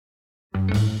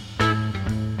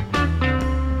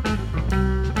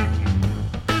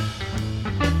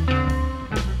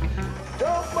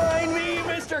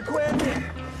Quinn.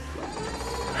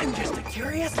 I'm just a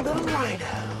curious little rhino.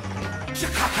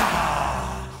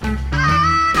 Shakaka!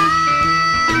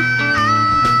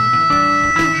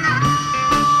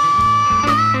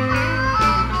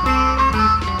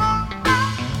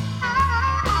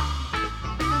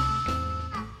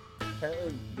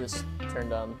 Apparently this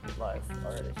turned on live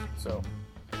already, so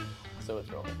it's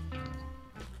rolling.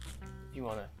 If you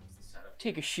want to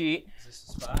take a sheet, Is this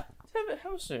the spot? have a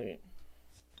house seat.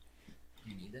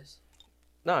 You need this?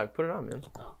 No, I put it on, man.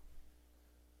 Oh.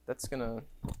 That's gonna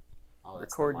Oh,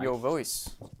 that's record the your mic. voice.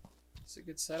 It's a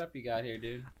good setup you got here,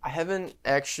 dude. I haven't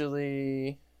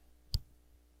actually.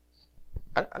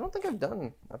 I don't think I've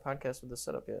done a podcast with this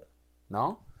setup yet.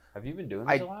 No? Have you been doing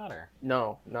I- this a lot, or?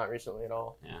 No, not recently at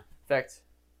all. Yeah. In fact,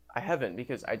 I haven't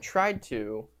because I tried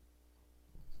to,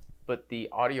 but the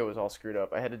audio was all screwed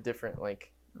up. I had a different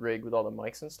rig with all the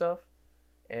mics and stuff,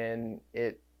 and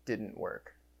it didn't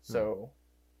work. So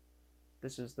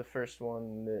this is the first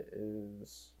one that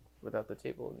is without the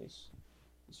table and these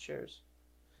chairs.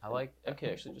 I like MK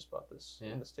actually just bought this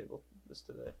Yeah. on this table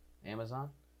today. Amazon.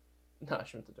 No,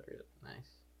 she went to Target.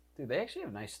 Nice. Dude, they actually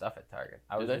have nice stuff at Target.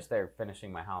 I Do was they? just there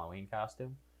finishing my Halloween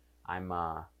costume. I'm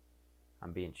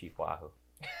being Chief Wahoo.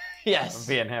 I'm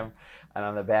being him. And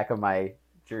on the back of my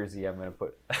jersey, I'm gonna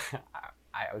put.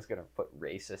 I was gonna put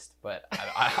racist, but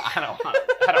I don't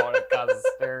want to cause a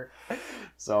stir.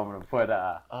 So I'm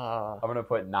gonna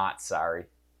put not sorry.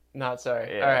 Not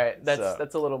sorry. Yeah, All right, so-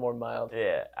 that's a little more mild.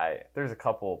 Yeah, there's a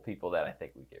couple people that I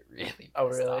think we get really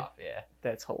pissed off. Yeah.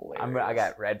 That's hilarious. I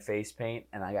got red face paint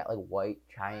and I got white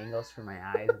triangles for my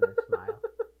eyes and a smile.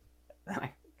 And I'm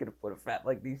gonna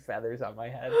put these feathers on my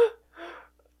head.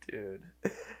 Dude,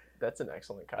 that's an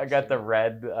excellent costume. I got the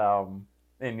red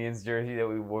Indians jersey that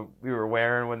we were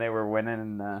wearing when they were winning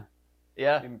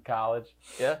in college.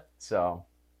 Yeah. So,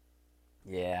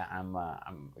 yeah,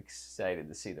 I'm excited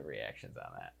to see the reactions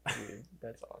on that. Dude,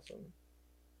 that's awesome.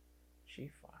 G5.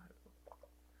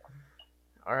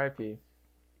 R.I.P.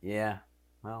 Yeah,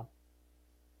 well,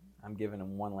 I'm giving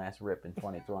him one last rip in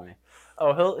 2020.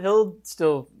 Oh, he'll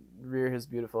still rear his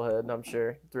beautiful head, I'm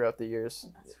sure, throughout the years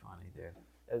That's funny, dude.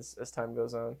 as time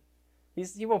goes on.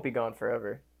 He won't be gone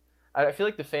forever. I feel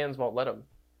like the fans won't let him.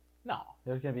 No,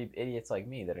 there's gonna be idiots like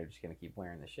me that are just gonna keep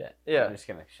wearing the shit. Yeah. They're just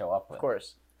gonna show up with Of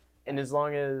course. And as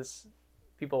long as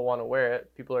people want to wear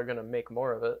it, people are gonna make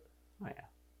more of it. Oh,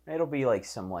 yeah. It'll be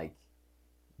some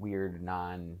weird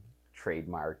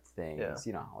non-trademarked things. Yeah.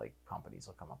 You know, how companies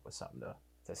will come up with something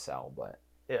to sell, but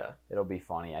Yeah. it'll be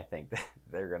funny. I think that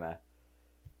they're gonna,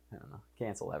 I don't know,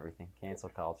 cancel everything, cancel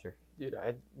culture. Dude,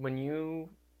 when you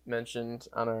mentioned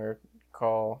on our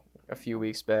call a few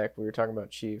weeks back, we were talking about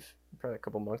Chief, probably a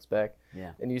couple months back.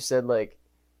 Yeah. And you said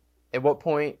at what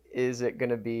point is it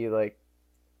gonna be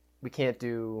we can't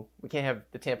have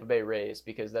the Tampa Bay Rays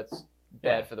because that's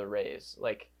bad Yeah. for the Rays.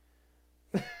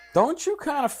 Don't you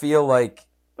kind of feel like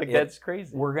That's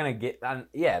crazy. we're gonna get on?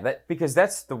 Yeah, that because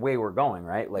that's the way we're going,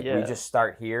 right? We Yeah. just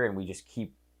start here and we just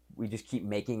keep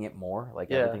making it more.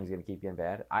 Yeah. Everything's gonna keep getting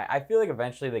bad. I feel like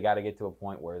eventually they got to get to a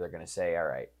point where they're gonna say, all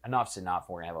right, enough's enough.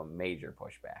 We're gonna have a major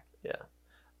pushback.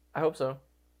 I hope so.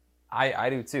 I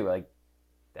do too.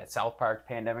 That South Park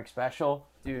pandemic special,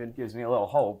 Dude, gives me a little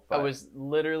hope. I But was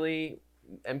literally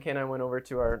MK and I went over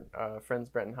to our friends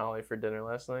Brent and Holly for dinner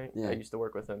last night. Yeah. I used to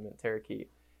work with them at Terrakeet,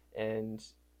 and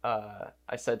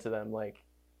I said to them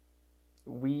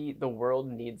the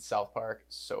world needs South Park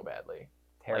so badly,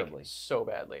 terribly. so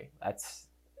badly. That's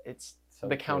It's so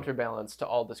the true. counterbalance to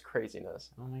all this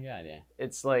craziness. Oh my god, yeah.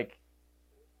 It's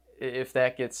if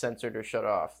that gets censored or shut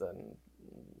off, then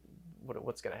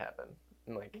what's gonna happen?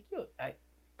 And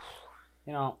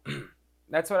You know,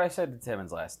 that's what I said to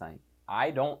Timmons last night.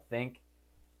 I don't think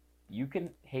you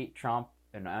can hate Trump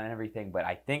and everything, but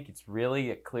I think it's really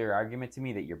a clear argument to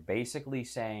me that you're basically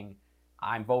saying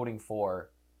I'm voting for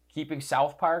keeping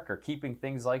South Park or keeping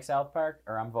things like South Park,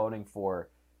 or I'm voting for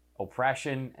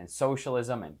oppression and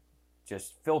socialism and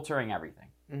just filtering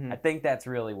everything. Mhm. I think that's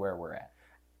really where we're at.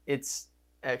 It's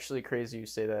actually crazy you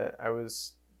say that. I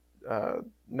was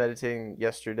meditating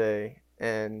yesterday,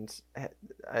 and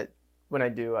when I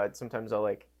do, sometimes I'll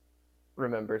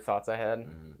remember thoughts I had,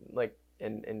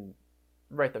 and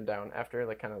write them down after,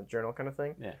 kind of journal kind of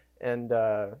thing. Yeah. And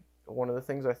one of the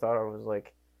things I thought of was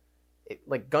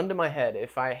gun to my head,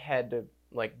 if I had to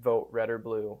vote red or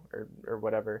blue or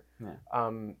whatever,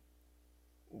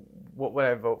 what would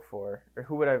I vote for, or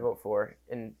who would I vote for?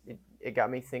 And it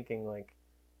got me thinking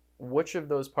which of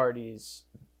those parties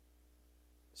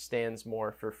stands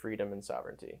more for freedom and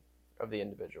sovereignty of the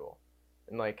individual?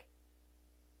 And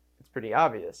it's pretty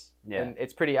obvious. Yeah. And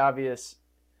it's pretty obvious,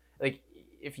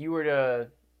 if you were to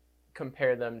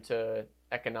compare them to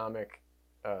economic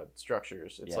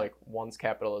structures. It's Yeah. like one's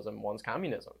capitalism, one's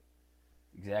communism.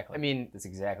 Exactly. I mean, that's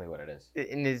exactly what it is.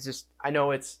 and it's just, I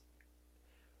know it's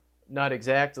not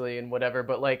exactly and whatever,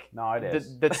 but like No, it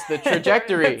is. that's the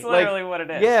trajectory. That's literally what it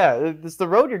is. Yeah, it's the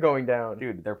road you're going down.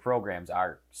 Dude, their programs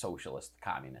are socialist,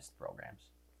 communist programs.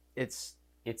 It's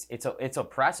It's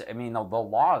oppressive. I mean, the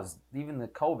laws, even the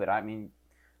COVID. I mean,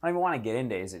 I don't even want to get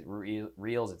into. Is it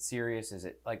real? Is it serious? Is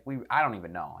it like I don't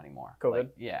even know anymore. COVID?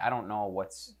 Like, yeah, I don't know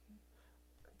what's.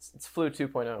 it's flu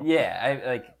 2.0. Yeah,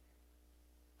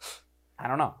 I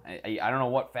don't know. I don't know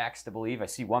what facts to believe. I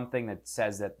see one thing that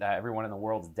says that everyone in the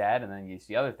world's dead, and then you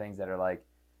see other things that are like,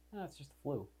 oh, it's just the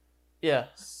flu. Yeah,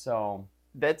 So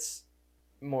that's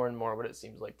more and more what it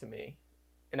seems like to me.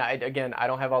 And I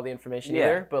don't have all the information Yeah.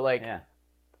 either, but like yeah,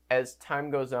 as time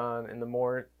goes on and the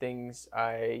more things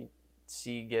I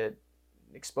see get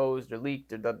exposed or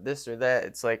leaked or this or that,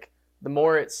 it's like the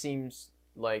more it seems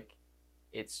like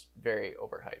it's very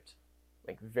overhyped.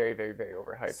 Like very, very, very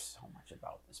overhyped. so much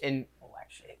about this And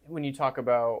election. when you talk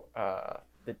about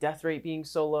the death rate being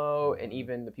so low and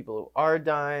even the people who are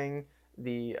dying,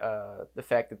 the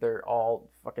fact that they're all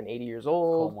fucking 80 years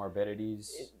old,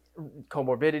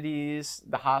 comorbidities,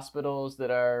 the hospitals that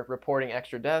are reporting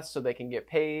extra deaths so they can get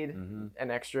paid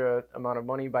an extra amount of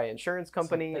money by insurance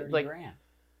company. It's Like $30,000.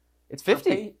 it's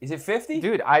 50. Is it 50?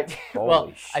 Dude, I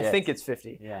Holy I shit. think it's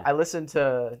 50. Yeah. I listened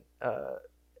to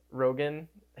Rogan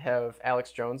have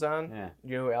Alex Jones on. Yeah.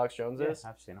 You know who Alex Jones is?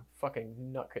 I've seen him.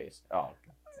 Fucking nutcase. Oh.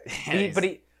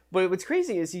 But what's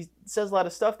crazy is he says a lot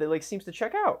of stuff that like seems to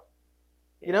check out.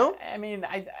 You know? I mean,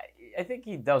 I think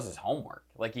he does his homework.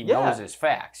 Like he Yeah. knows his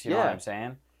facts. You know Yeah. what I'm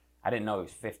saying? I didn't know he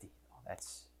was 50. Oh,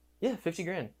 that's Yeah, 50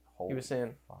 grand. holy He was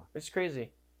saying. fuck. It's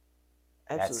crazy.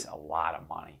 That's Absolutely. a lot of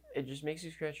money. It just makes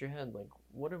you scratch your head. Like,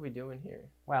 what are we doing here?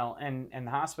 Well, and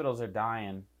the hospitals are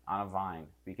dying on a vine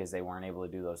because they weren't able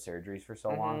to do those surgeries for so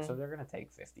long, so they're gonna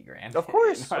take 50 grand. Of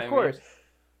course, You know what I of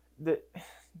mean? course.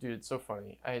 Dude, it's so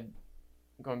funny.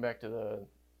 Going back to the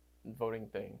voting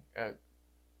thing.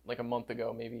 Like a month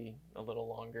ago, maybe a little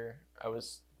longer, I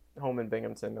was home in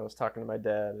Binghamton. I was talking to my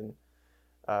dad, and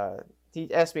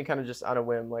he asked me kind of just on a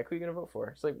whim, like, who are you gonna vote for?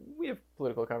 It's like we have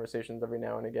political conversations every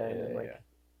now and again, and like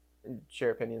and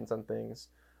share opinions on things.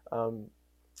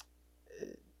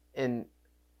 And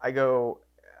I go,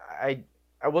 I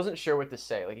wasn't sure what to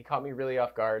say. Like he caught me really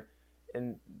off guard,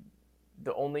 and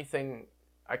the only thing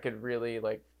I could really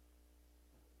like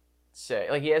say,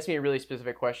 like he asked me a really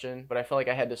specific question, but I felt like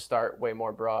I had to start way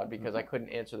more broad because I couldn't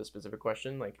answer the specific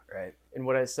question. Like, Right. and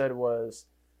what I said was,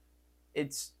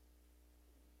 it's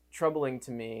troubling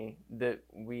to me that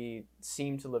we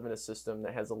seem to live in a system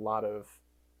that has a lot of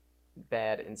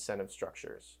bad incentive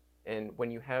structures. And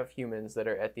when you have humans that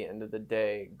are at the end of the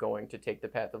day going to take the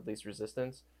path of least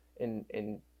resistance and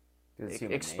It's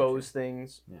human expose nature.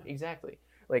 things, Yeah. exactly.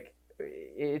 Like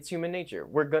it's human nature.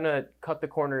 We're gonna cut the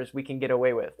corners we can get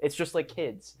away with. It's just like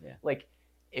kids. Yeah. Like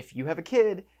if you have a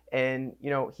kid and you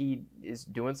know he is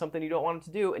doing something you don't want him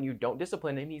to do and you don't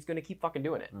discipline him, he's gonna keep fucking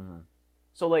doing it. Mhm.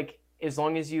 So like as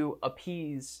long as you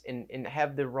appease and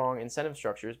have the wrong incentive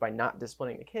structures by not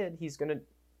disciplining the kid, he's gonna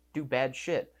do bad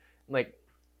shit. Like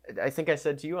I think I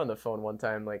said to you on the phone one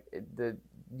time, like the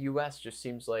U.S. just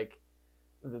seems like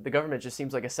the government just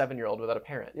seems like a 7-year-old without a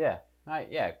parent. Yeah.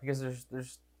 Yeah, because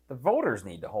there's the voters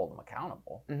need to hold them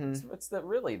accountable. Mm-hmm. It's the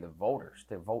voters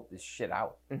to vote this shit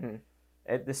out. Mm-hmm.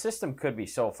 The system could be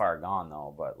so far gone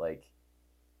though, but like,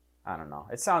 I don't know.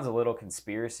 It sounds a little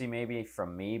conspiracy maybe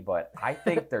from me, but I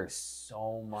think there's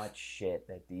so much shit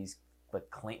that the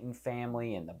Clinton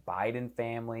family and the Biden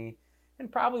family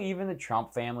and probably even the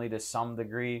Trump family to some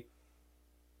degree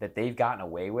that they've gotten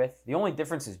away with. The only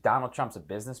difference is Donald Trump's a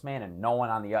businessman and no one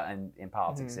on the in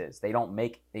politics is. They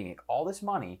make all this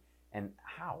money, and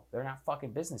how? They're not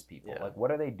fucking business people. Yeah. Like,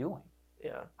 what are they doing?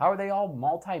 Yeah. How are they all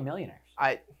multimillionaires?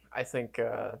 I think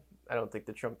I don't think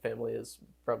the Trump family is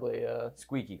probably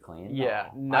Squeaky clean. Yeah,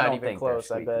 No, not I don't even think they're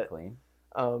close, I squeaky bet. clean.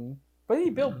 um But he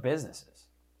built businesses.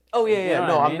 oh yeah, You yeah. know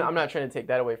No, what I mean? I'm not trying to take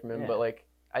that away from him, Yeah. but like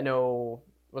I know,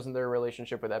 wasn't there a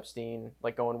relationship with Epstein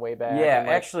like going way back? Yeah, and,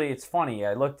 like, actually, it's funny.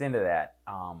 I looked into that.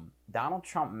 Donald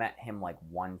Trump met him like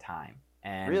one time.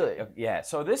 And Really? Yeah.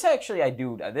 So this actually,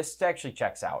 this actually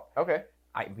checks out. Okay.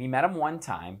 We met him one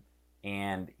time,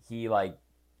 and he like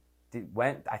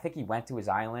I think he went to his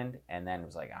island and then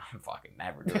was like, I'm fucking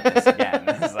never doing this again.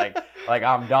 It's like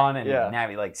I'm done, and Yeah. now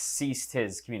he like ceased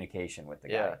his communication with the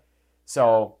guy. Yeah.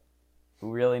 So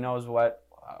who really knows what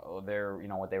what they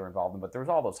were involved in? But there was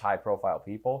all those high profile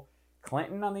people.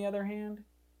 Clinton, on the other hand,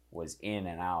 was in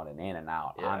and out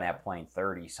Yeah. on that plane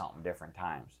 30 something different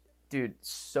times. Dude,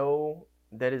 so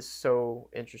that is so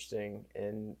interesting,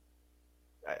 and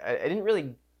I didn't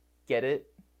really get it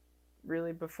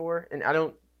really before, and I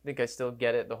don't think I still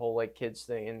get it, the whole like kids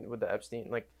thing and with the Epstein,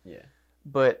 like, Yeah.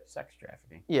 but Sex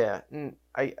trafficking. yeah, and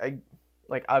I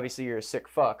like, obviously you're a sick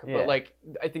fuck, Yeah. but like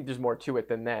I think there's more to it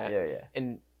than that. Yeah.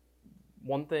 And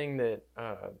one thing that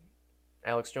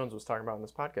Alex Jones was talking about in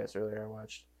this podcast earlier I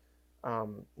watched,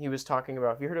 he was talking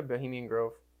about, have you heard of Bohemian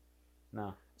Grove?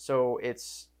 No. So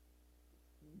it's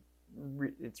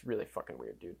really fucking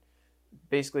weird, dude.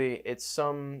 Basically, it's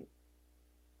some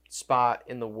spot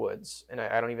in the woods, and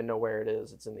I don't even know where it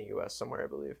is. It's in the U.S. somewhere, I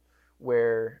believe,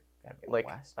 where Gotta be like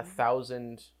west.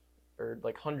 1,000 or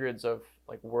like hundreds of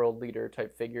like world leader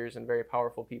type figures and very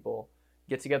powerful people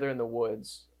get together in the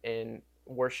woods and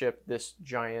worship this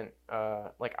giant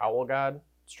like owl god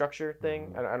structure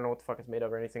thing. I don't know what the fuck it's made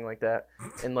of or anything like that,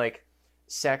 and like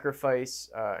sacrifice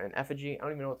an effigy. I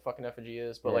don't even know what the fucking effigy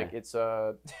is, but like it's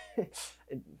I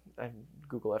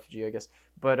Google effigy, I guess,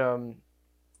 but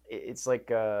it's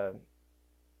like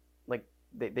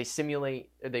they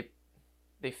simulate,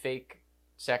 they fake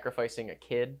sacrificing a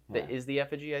kid that is the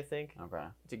effigy, I think. Okay.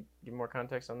 To give more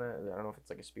context on that, I don't know if it's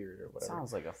like a spirit or whatever.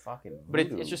 Sounds like a fucking. But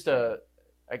it's just I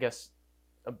guess,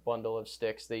 a bundle of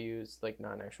sticks they use, like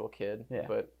not an actual kid. Yeah.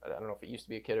 But I don't know if it used to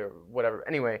be a kid or whatever.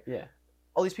 Anyway. Yeah.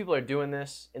 All these people are doing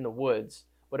this in the woods,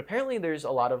 but apparently there's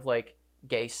a lot of like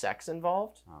gay sex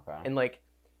involved, Okay. and like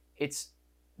it's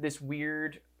this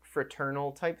weird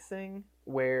fraternal type thing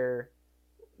where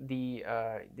the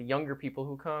younger people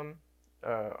who come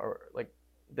are like,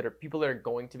 that are people that are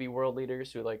going to be world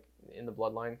leaders, who like in the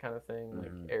bloodline kind of thing,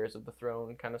 like heirs of the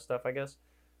throne kind of stuff, I guess,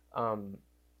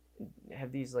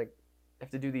 have these like, have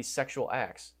to do these sexual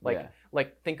acts,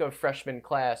 like think of freshman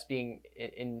class being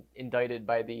indicted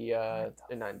by the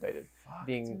not indicted,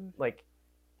 being like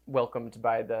welcomed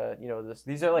by the, you know,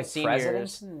 these are like seniors,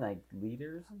 presidents and like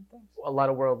leaders and things. a lot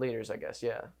of world leaders, I guess.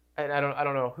 Yeah. And I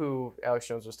don't know who Alex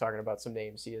Jones was talking about, some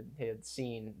names he had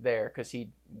seen there, because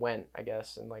he went, I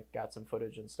guess, and like got some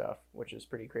footage and stuff, which is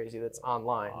pretty crazy. That's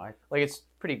online. Like, it's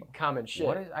pretty common shit.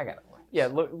 What is, I gotta look. Yeah,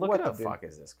 look what it up, the dude. fuck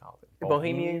is this called?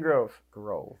 Bohemian Grove.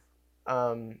 Grove.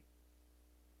 But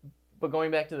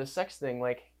going back to the sex thing,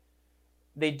 like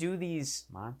they do these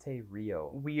Monte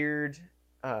Rio. weird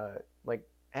like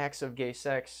acts of gay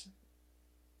sex,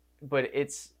 but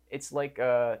it's like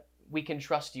we can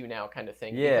trust you now kind of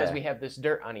thing, because we have this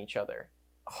dirt on each other.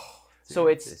 Oh, dude, so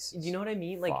it's, you know what I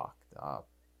mean? Like, fucked up.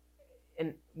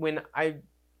 and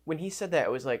when he said that,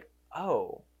 it was like,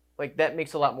 oh, like that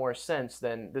makes a lot more sense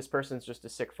than this person's just a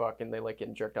sick fuck and they like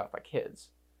getting jerked off by kids,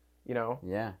 you know?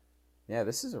 Yeah. Yeah,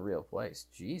 this is a real place.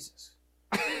 Jesus.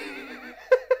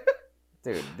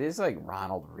 Dude, there's like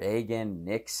Ronald Reagan,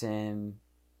 Nixon,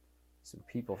 some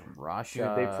people from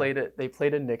Russia. Dude, they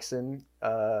played a Nixon,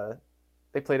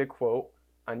 they played a quote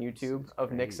on YouTube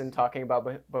of Nixon talking about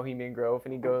Bohemian Grove,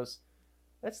 and he goes,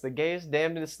 "That's the gayest,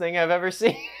 damnedest thing I've ever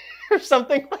seen," or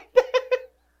something like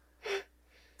that.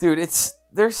 Dude,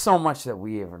 there's so much that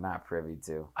we are not privy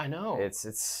to. I know. It's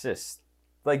just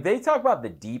like they talk about the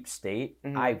deep state.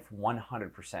 Mhm. I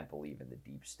 100% believe in the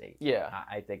deep state. Yeah.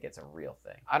 I think it's a real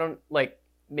thing. I don't, like,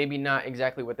 maybe not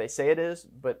exactly what they say it is,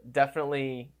 but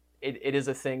definitely it is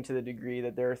a thing, to the degree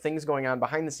that there are things going on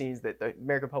behind the scenes that the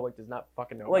American public does not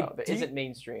fucking know about, that isn't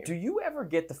mainstream. Do you ever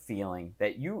get the feeling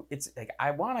that it's like, I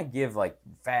want to give like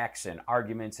facts and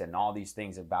arguments and all these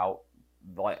things about,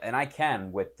 like, and I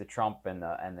can with the Trump and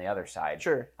the other side.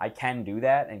 Sure. I can do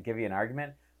that and give you an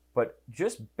argument, but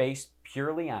just based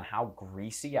purely on how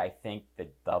greasy I think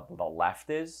that the left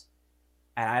is,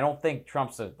 and I don't think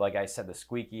Trump's, like I said, the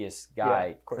squeakiest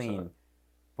guy, clean. Not.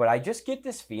 But I just get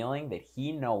this feeling that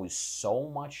he knows so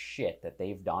much shit that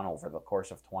they've done over the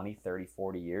course of 20, 30,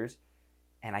 40 years.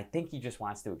 And I think he just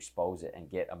wants to expose it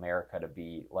and get America to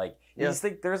be like,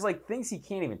 there's like things he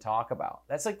can't even talk about.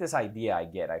 That's like this idea I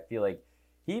get. I feel like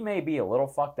he may be a little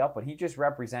fucked up, but he just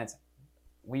represents,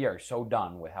 we are so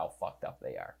done with how fucked up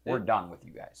they are. We're done with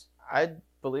you guys. I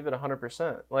believe it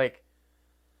 100%. Like,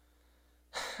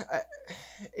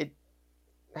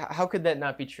 how could that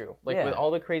not be true? Like, with all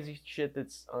the crazy shit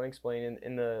that's unexplained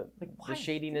and the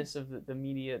shadiness of the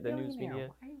media, the news media.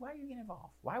 Why are you getting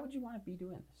involved? Why would you want to be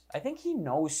doing this? I think he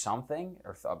knows something,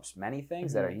 or many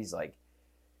things that he's like,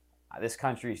 this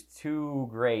country's too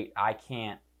great. I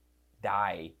can't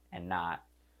die and not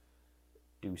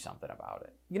do something about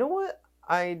it. You know what?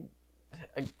 I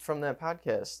from that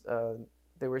podcast,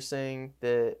 they were saying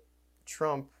that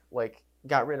Trump like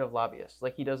got rid of lobbyists.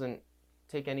 Like, he doesn't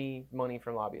take any money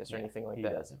from lobbyists or anything like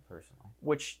that. He doesn't personally.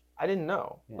 Which I didn't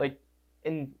know. Yeah. Like,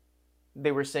 and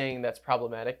they were saying that's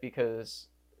problematic because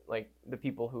like the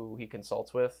people who he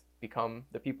consults with become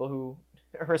the people who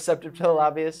are receptive to the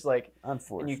lobbyists, like, and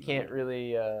Unfortunately, you can't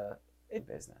really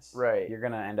business. Right. You're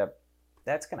gonna end up.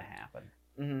 That's gonna happen.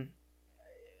 hmm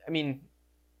I mean,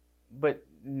 but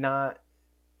not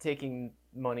taking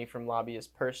money from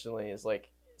lobbyists personally is like,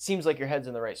 seems like your head's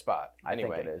in the right spot anyway.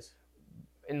 I think it is.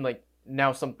 And like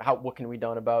now what can we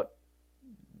done about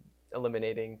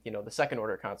eliminating, the second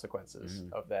order consequences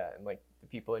of that, and like the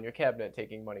people in your cabinet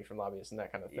taking money from lobbyists and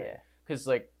that kind of thing. Yeah. Because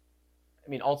like, I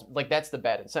mean, like that's the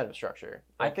bad incentive structure.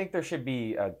 I Like, think there should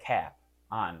be a cap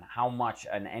on how much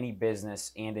any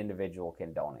business and individual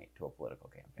can donate to a political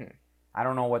campaign. I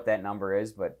don't know what that number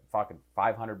is, but fucking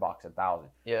 $500, $1,000.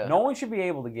 yeah, No one should be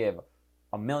able to give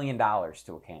 $1 million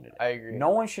to a candidate. I agree. No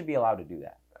one should be allowed to do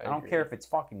that. I don't agree. care if it's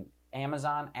fucking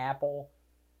Amazon, Apple,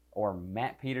 or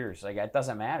Matt Peters. Like, it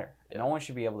doesn't matter. Yeah. No one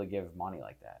should be able to give money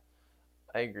like that.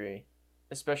 I agree.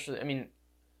 Especially, I mean,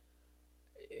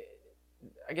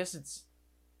 I guess it's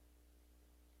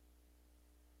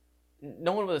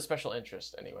no one with a special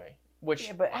interest anyway. Which,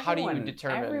 Yeah, but how do you everyone-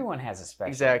 determine? Everyone has a special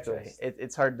Exactly. interest.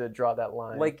 It's hard to draw that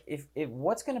line. Like, if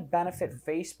what's going to benefit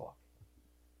Facebook?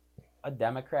 A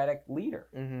Democratic leader.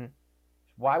 hmm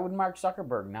Why would Mark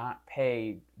Zuckerberg not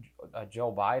pay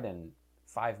Joe Biden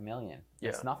 $5 million?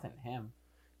 It's Yeah. nothing to him.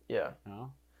 yeah. You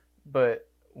know? But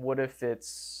what if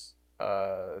it's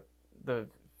the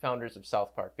founders of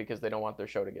South Park because they don't want their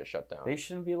show to get shut down? They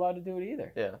shouldn't be allowed to do it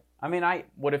either. Yeah. I mean,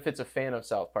 What if it's a fan of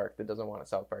South Park that doesn't want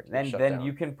South Park to then get shut then down?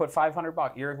 you can put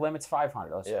 $500. Your limit's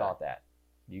 500. Let's Yeah. call it that.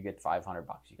 You get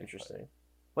 $500. You can put. Interesting.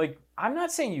 Like, I'm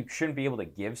not saying you shouldn't be able to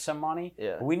give some money,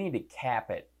 Yeah. but we need to cap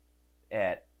it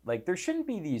at, like, there shouldn't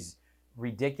be these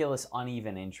ridiculous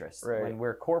uneven interests Right. when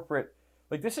we're corporate.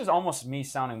 Like, this is almost me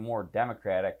sounding more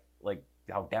Democratic, like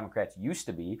how Democrats used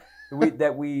to be. we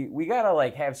gotta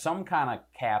like have some kind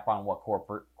of cap on what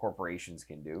corporations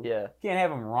can do. Yeah. Can't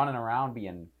have them running around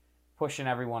pushing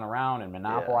everyone around and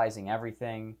monopolizing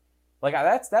everything. Like,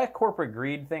 that's that corporate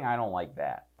greed thing. I don't like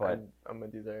that. But I'm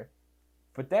with you there.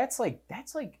 but that's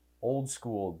like old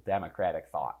school Democratic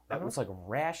thought. That Uh-huh. was like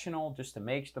rational, just to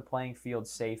make the playing field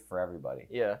safe for everybody.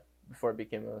 Yeah. Before it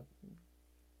became a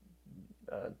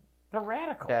They're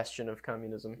radical. bastion of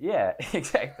communism. Yeah,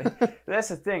 exactly. That's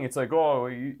the thing. It's like, oh,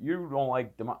 you don't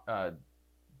like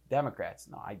Democrats.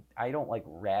 No, I don't like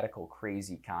radical,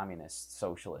 crazy, communist,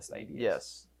 socialist ideas.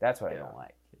 Yes. That's what I Yeah. don't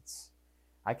like.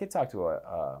 I could talk to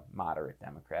a moderate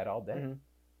Democrat all day. Mhm.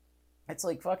 It's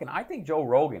like fucking. I think Joe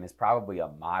Rogan is probably a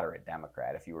moderate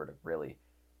Democrat if you were to really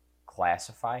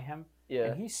classify him. Yeah.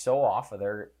 And he's so off of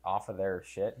their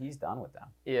shit. He's done with them.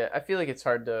 Yeah. I feel like it's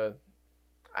hard to.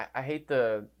 I hate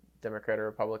the Democrat or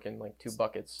Republican like two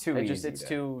buckets. too It's easy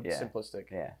too yeah.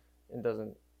 simplistic. Yeah, It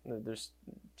doesn't. There's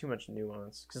too much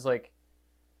nuance. Because like,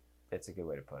 that's a good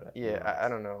way to put it. yeah, I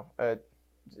don't know.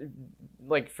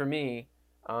 Like for me,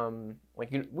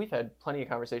 we've had plenty of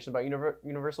conversations about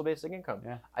universal basic income.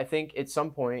 Yeah. I think at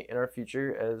some point in our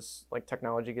future, as like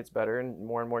technology gets better and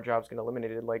more jobs get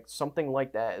eliminated, like something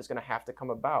like that is gonna have to come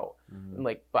about. Mhm. And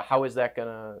like, but how is that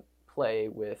gonna play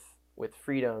with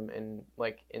freedom and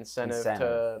like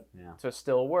incentive. Yeah. to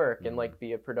still work Mhm. and like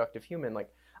be a productive human?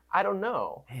 Like, I don't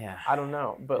know. Yeah. I don't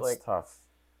know. But It's like, tough.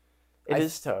 it I-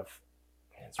 is tough.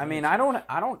 It's I really mean, tough.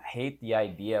 I don't hate the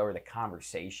idea or the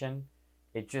conversation.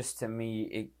 It just, to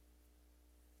me,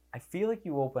 I feel like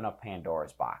you open up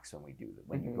Pandora's box when you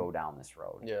Mhm. go down this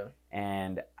road. Yeah.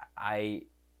 And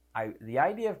the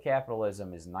idea of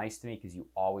capitalism is nice to me because you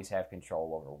always have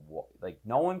control over like,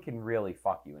 no one can really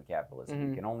fuck you in capitalism. You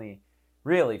Mhm. can only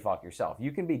really fuck yourself.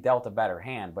 You can be dealt a better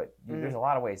hand, but Mhm. there's a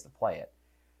lot of ways to play it.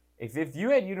 If you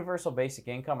had universal basic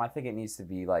income, I think it needs to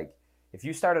be like, if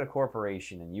you started a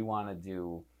corporation and you want to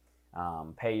do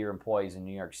pay your employees in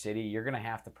New York City, you're going to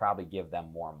have to probably give them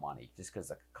more money just because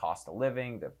the cost of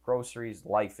living, the groceries,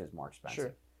 life is more expensive.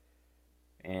 Sure.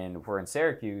 And if we're in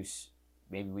Syracuse,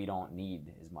 maybe we don't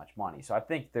need as much money. So I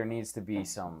think there needs to be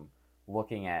some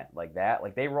looking at like that.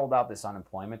 Like, they rolled out this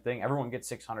unemployment thing. Everyone gets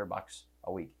 $600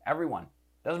 a week. Everyone.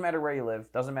 Doesn't matter where you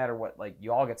live. Doesn't matter what. Like,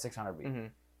 you all get $600 a week. Mm-hmm.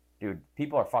 Dude,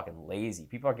 people are fucking lazy.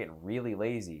 People are getting really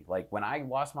lazy. Like, when I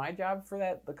lost my job for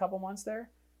the couple months there,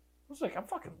 I was like, I'm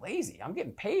fucking lazy. I'm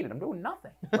getting paid and I'm doing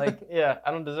nothing. Like, yeah,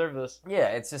 I don't deserve this. yeah,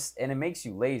 it's just, and it makes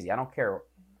you lazy. I don't care.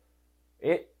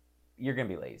 You're gonna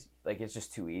be lazy. Like, it's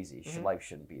just too easy. Mhm. Life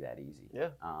shouldn't be that easy.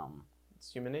 Yeah.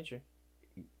 It's human nature.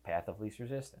 Path of least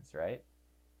resistance, right?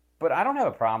 But I don't have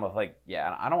a problem with, like,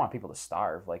 yeah, I don't want people to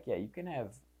starve. Like, yeah, you can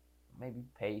have, maybe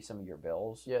pay some of your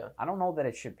bills. Yeah. I don't know that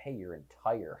it should pay your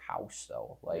entire house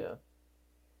though. Like, Yeah.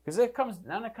 because it comes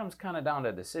kind of down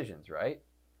to decisions, right?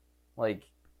 Like,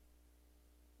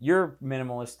 you're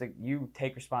minimalistic. You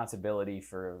take responsibility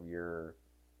for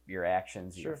your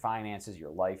actions, Sure. your finances, your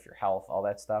life, your health, all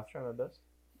that stuff. Try my best.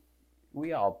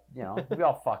 We all, we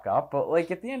all fuck up, but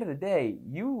like at the end of the day,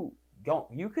 you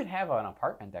could have an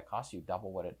apartment that costs you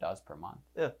double what it does per month.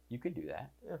 Yeah. You could do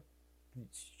that. Yeah.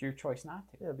 It's your choice not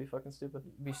to. Yeah, it'd be fucking stupid.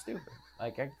 Be stupid.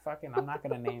 Like I'm not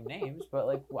gonna name names, but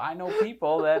like I know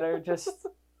people that are just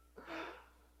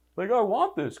like, I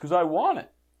want this because I want it.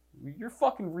 You're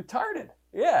fucking retarded.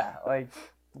 Yeah. Like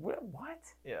what?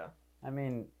 Yeah. I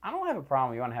mean, I don't have a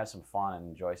problem. You want to have some fun and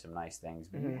enjoy some nice things,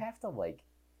 but you Mhm. have to like.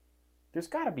 There's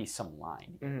got to be some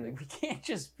line. Mhm. Like we can't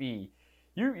just be.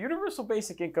 Universal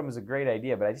basic income is a great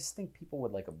idea, but I just think people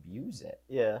would like abuse it.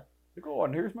 Yeah. Like, oh,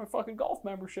 and here's my fucking golf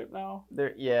membership now.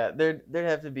 There'd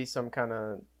have to be some kind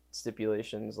of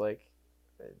stipulations, like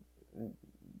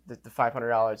the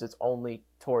 $500. It's only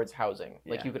towards housing.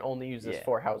 Like Yeah. you can only use this Yeah.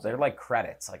 for housing. They're like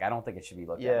credits. Like I don't think it should be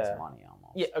looked at Yeah. as money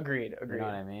almost. Yeah, agreed. You know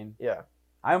what I mean? Yeah.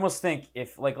 I almost think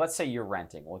if, like, let's say you're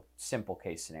renting, well, simple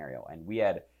case scenario, and we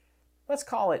had, let's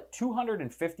call it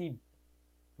 $250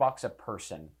 a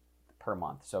person per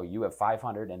month. So you have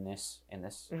 500 in this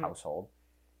Mhm. household.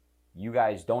 You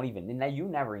guys don't even, you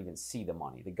never even see the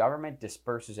money. The government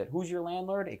disperses it. Who's your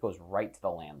landlord? It goes right to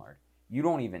the landlord. You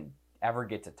don't even ever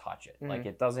get to touch it. Mhm. Like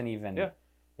it doesn't even, Yeah.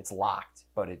 it's locked.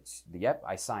 But it's, yep,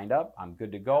 I signed up. I'm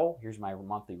good to go. Here's my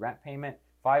monthly rent payment.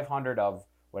 500 of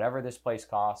whatever this place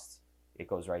costs. It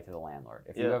goes right to the landlord.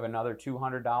 If you Yeah. have another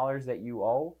 $200 that you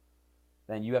owe,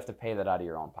 then you have to pay that out of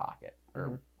your own pocket. Or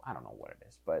Mhm. I don't know what it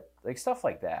is, but like stuff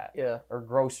like that. Yeah. Or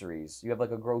groceries. You have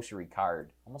like a grocery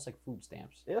card, almost like food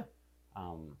stamps. Yeah.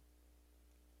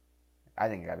 I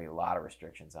think there gotta be a lot of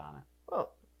restrictions on it.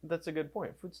 Well, that's a good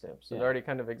point. Food stamps. It Yeah. already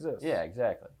kind of exists. Yeah,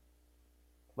 exactly.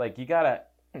 Like you gotta,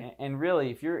 Hmm. and really,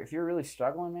 if you're really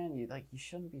struggling, man, you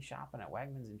shouldn't be shopping at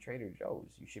Wegmans and Trader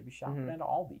Joe's. You should be shopping Mhm. at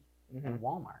Aldi Mhm. and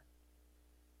Walmart.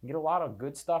 You get a lot of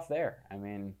good stuff there. I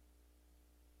mean,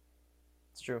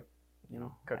 It's true. you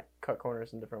know, Cut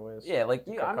corners in different ways. yeah, like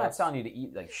Cut I'm not costs. telling you to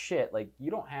eat like shit. Like you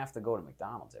don't have to go to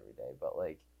McDonald's every day, but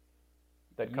like,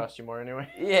 That'd cost you more anyway.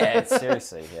 yeah,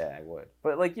 seriously, yeah, I would.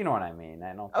 But like, you know what I mean?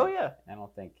 I don't. Oh think- yeah. I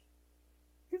don't think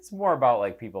it's more about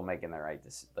like people making the right,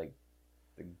 like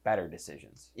the better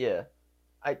decisions. Yeah.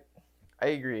 I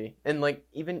agree. And like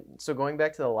even so going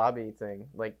back to the lobby thing,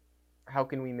 like how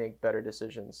can we make better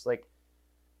decisions? Like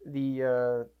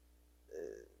the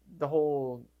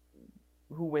whole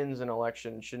who wins an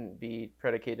election shouldn't be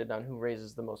predicated on who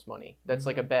raises the most money. That's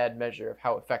like a bad measure of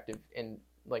how effective and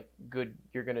like good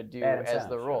you're going to do Bad as the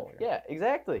incentive role. structure. Yeah,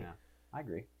 exactly. Yeah. I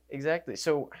agree. Exactly.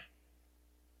 So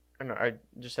I don't know, I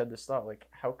just had this thought, like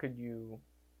how could you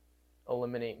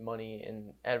eliminate money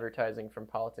in advertising from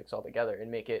politics altogether and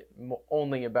make it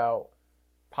only about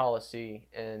policy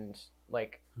and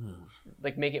like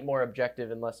make it more objective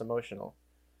and less emotional?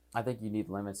 I think you need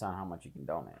limits on how much you can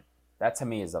donate. That to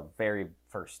me is the very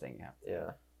first thing you have to do.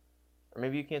 Yeah. Or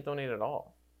maybe you can't donate at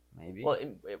all. Maybe. Well,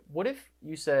 what if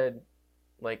you said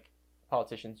like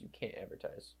politicians you can't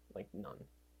advertise, like none?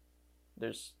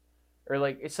 There's or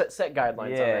like it's set guidelines on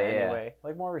that anyway.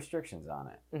 Like more restrictions on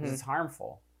it. 'Cause Mhm. It's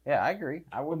harmful. Yeah, I agree.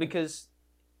 I Well, would because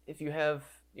if you have,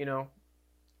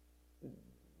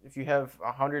 if you have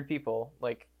 100 people,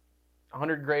 like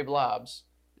 100 gray blobs,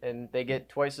 and they get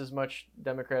twice as much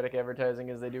Democratic advertising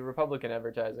as they do Republican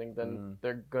advertising, then Mhm.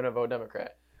 they're gonna vote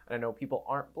Democrat. And I know people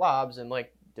aren't blobs in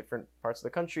like different parts of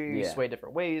the country, Yeah. sway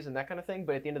different ways, and that kind of thing.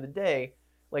 But at the end of the day,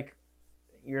 like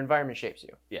your environment shapes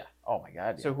you. Yeah. Oh my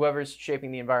God. Yeah. So whoever's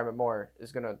shaping the environment more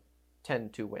is gonna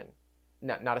tend to win.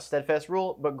 Not a steadfast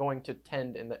rule, but going to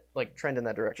trend in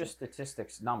that direction. just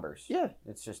statistics, numbers. Yeah.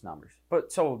 It's just numbers.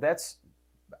 But so that's.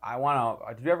 I want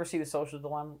to. Did you ever see the Social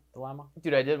Dilemma?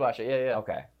 Dude, I did watch it. Yeah, yeah.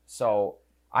 Okay. So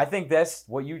I think that's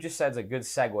what you just said is a good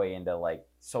segue into like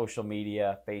social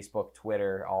media, Facebook,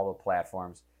 Twitter, all the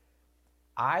platforms.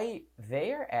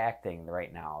 They are acting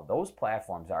right now. Those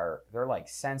platforms they're like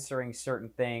censoring certain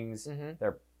things. Mm-hmm.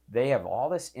 They have all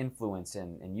this influence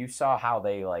and you saw how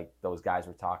they like those guys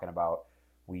were talking about.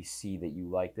 We see that you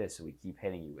like this, so we keep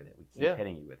hitting you with it. We keep Yeah.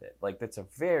 hitting you with it. Like that's a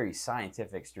very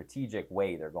scientific, strategic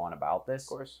way they're going about this. Of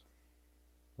course.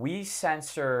 We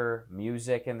censor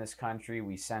music in this country.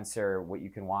 We censor what you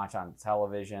can watch on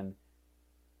television.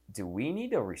 Do we need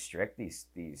to restrict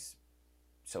these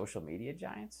social media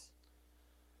giants?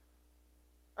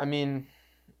 I mean,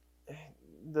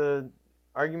 the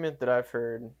argument that I've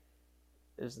heard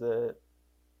is or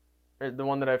the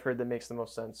one that I've heard that makes the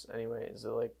most sense anyway, is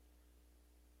that like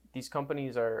these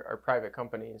companies are private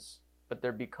companies, but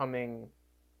they're becoming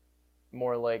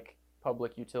more like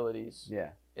public utilities. Yeah.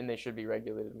 and they should be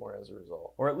regulated more as a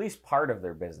result. Or at least part of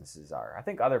their businesses are. I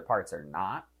think other parts are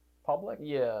not public,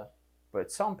 Yeah,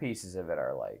 but some pieces of it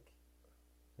are like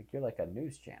you're like a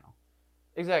news channel.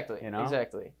 exactly. You know?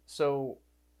 Exactly. So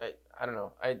I don't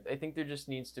know. I think there just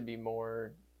needs to be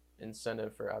more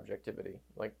incentive for objectivity,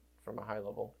 like from a high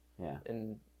level. Yeah.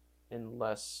 And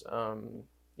less,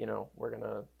 we're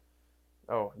gonna.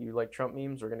 Oh, you like Trump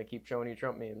memes? We're gonna keep showing you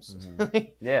Trump memes.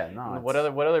 Yeah, no. What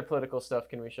other political stuff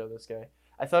can we show this guy?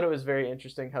 I thought it was very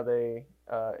interesting how they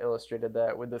illustrated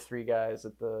that with the three guys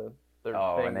at the thing.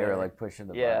 And they were there. like pushing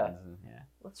the Yeah. buttons. And, yeah.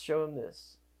 Let's show him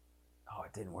this. Oh,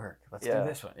 it didn't work. Let's Yeah. do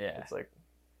this one. Yeah. It's like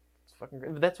it's fucking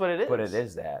great. But that's what it is. But it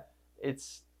is that.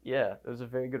 It's it was a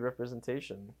very good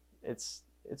representation. It's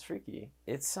freaky.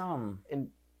 It's And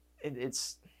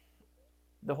it's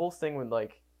the whole thing with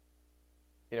like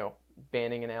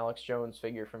banning an Alex Jones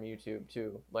figure from YouTube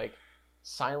too, like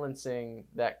silencing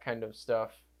that kind of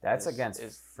stuff. that's is- against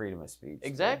is- freedom of speech. dude.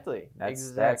 Exactly. That's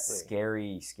exactly.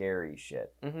 scary, scary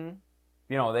shit. Mm-hmm.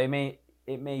 You know, it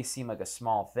may seem like a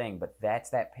small thing, but that's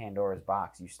that Pandora's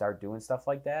box. You start doing stuff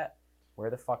like that, where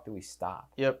the fuck do we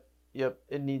stop? Yep.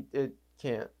 It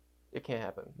can't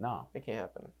happen. No. It can't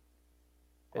happen.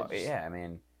 Well, just- yeah, I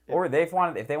mean, it- or if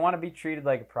they want to be treated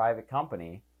like a private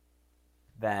company,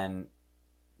 then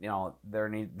they're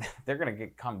gonna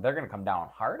come down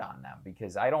hard on them,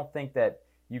 because I don't think that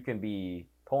you can be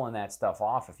pulling that stuff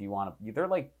off if you want to. They're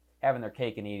like having their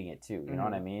cake and eating it too. You know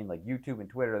what I mean? Like YouTube and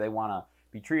Twitter, they want to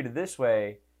be treated this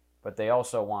way, but they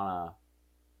also want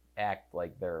to act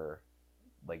like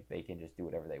they can just do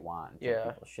whatever they want and take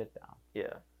Yeah. people's shit down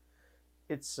Yeah.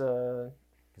 It's because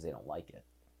they don't like it.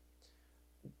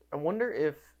 I wonder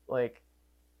if like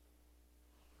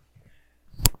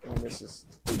this is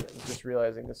I'm just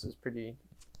realizing this is pretty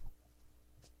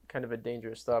kind of a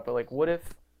dangerous thought, but like what if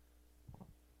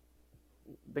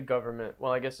the government,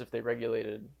 well I guess if they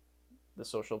regulated the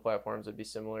social platforms it'd be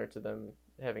similar to them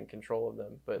having control of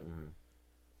them, but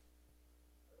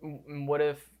what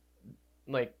if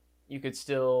like you could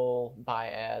still buy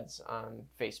ads on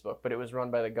Facebook, but it was run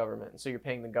by the government, so you're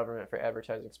paying the government for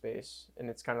advertising space, and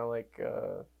it's kind of like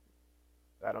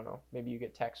I don't know, maybe you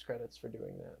get tax credits for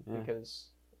doing that because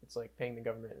it's like paying the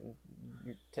government and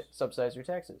you subsidize your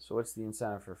taxes. So what's the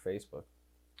incentive for Facebook?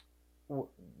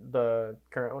 The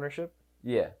current ownership,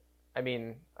 Yeah, I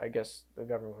mean, I guess the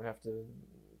government would have to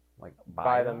like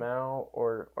buy them out,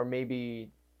 or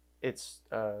maybe it's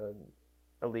a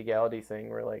legality thing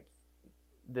where like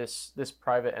this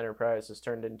private enterprise has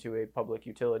turned into a public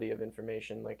utility of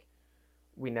information. Like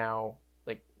we now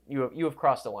like you have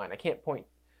crossed a line. I can't point.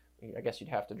 I guess you'd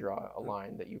have to draw a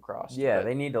line that you crossed. Yeah, but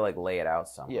they need to like lay it out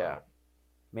somewhere. Yeah.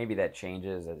 Maybe that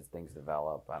changes as things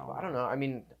develop. I don't know. I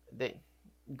mean,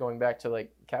 going back to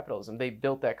like capitalism, they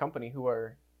built that company who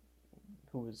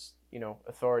was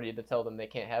authority to tell them they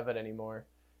can't have it anymore.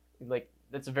 Like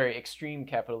that's a very extreme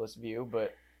capitalist view,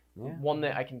 but one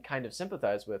that I can kind of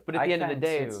sympathize with. But at the end of the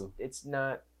day, it's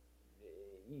not.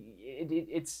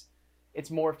 It's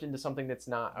morphed into something that's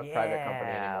not a private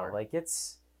company anymore. Like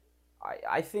it's.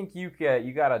 I think you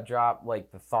gotta drop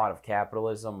like the thought of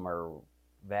capitalism or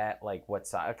that like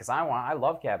what's because I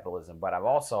love capitalism, but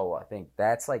I think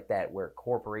that's like that where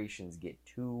corporations get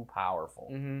too powerful.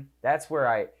 Mm-hmm. That's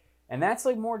where and that's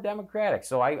like more democratic.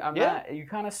 So I'm not, you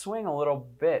kind of swing a little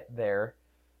bit there,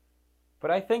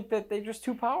 but I think that they're just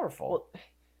too powerful. Well,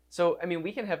 so I mean,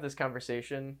 we can have this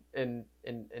conversation and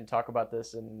talk about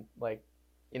this and like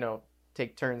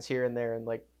take turns here and there and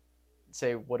like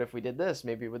say, what if we did this?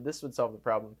 Maybe this would solve the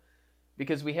problem,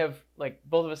 because we have like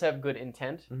both of us have good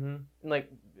intent, and like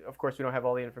of course we don't have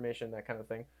all the information, that kind of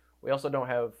thing. We also don't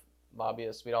have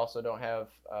lobbyists. We also don't have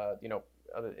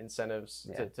other incentives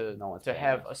to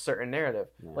have a certain narrative.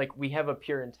 Yeah. Like we have a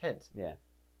pure intent. Yeah.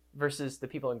 Versus the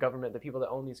people in government, the people that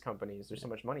own these companies. There's so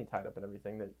much money tied up in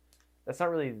everything that's not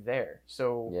really there.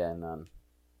 So yeah, none.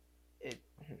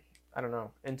 I don't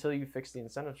know. Until you fix the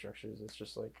incentive structures, it's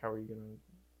just like, how are you gonna?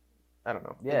 I don't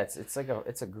know. Yeah, it's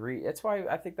a greed.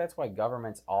 I think that's why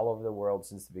governments all over the world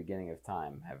since the beginning of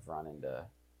time have run into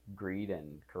greed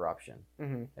and corruption.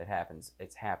 Mm-hmm.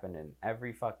 It's happened in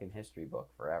every fucking history book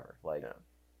forever. Like, Yeah.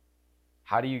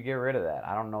 How do you get rid of that?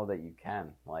 I don't know that you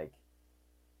can. Like,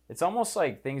 it's almost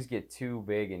like things get too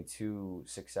big and too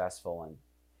successful, and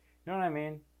you know what I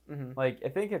mean. Mm-hmm. Like, I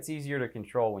think it's easier to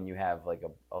control when you have like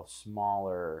a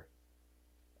smaller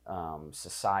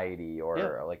society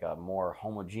or like a more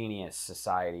homogeneous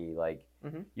society. Like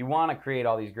you want to create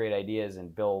all these great ideas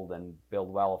and build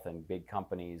wealth and big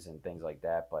companies and things like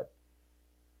that, but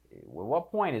at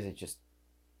what point is it just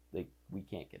like we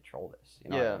can't control this?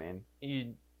 You know what I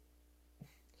mean?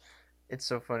 It's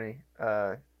so funny.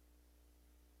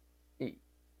 Y-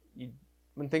 you,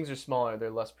 when things are smaller,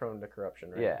 they're less prone to corruption,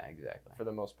 right? Yeah, exactly. For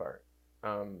the most part,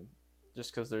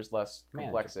 just because there's less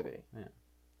complexity.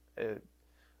 Yeah.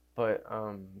 But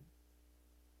I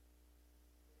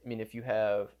mean, if you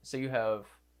have, say, you have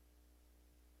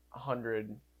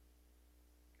 100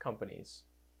 companies,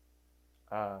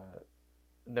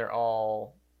 they're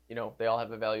all, they all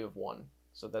have a value of 1.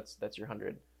 So that's your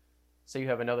 100. Say you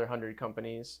have another 100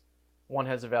 companies, one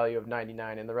has a value of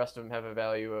 99, and the rest of them have a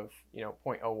value of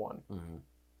 0.01,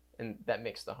 and that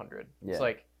makes the 100. Yeah. It's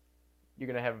like you're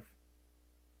gonna have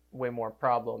way more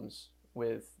problems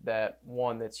with that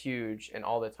one that's huge and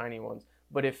all the tiny ones.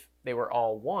 But if they were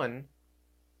all 1,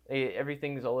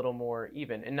 everything's a little more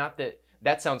even. And not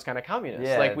that sounds kind of communist.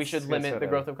 Yeah, like we should limit the of,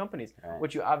 growth of companies, right.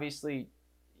 which you obviously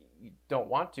don't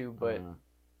want to, but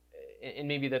and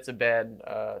maybe that's a bad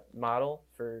model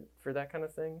for that kind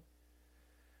of thing.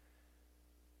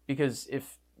 Because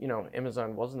if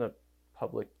Amazon wasn't a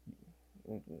public,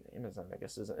 Amazon I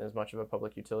guess isn't as much of a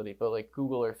public utility, but like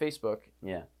Google or Facebook,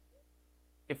 yeah,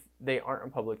 if they aren't a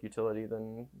public utility,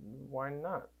 then why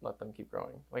not let them keep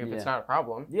growing? Like if Yeah. it's not a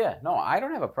problem. yeah. No, I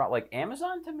don't have a problem. Like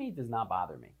Amazon to me does not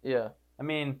bother me. Yeah. I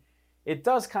mean, it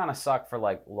does kind of suck for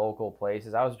like local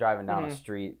places. I was driving down the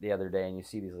street the other day, and you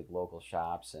see these like local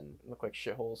shops, and Look like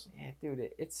shitholes. yeah, dude,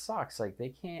 it sucks. Like they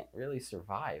can't really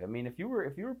survive. I mean, if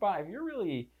you're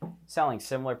really selling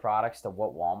similar products to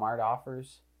what Walmart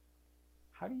offers,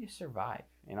 how do you survive?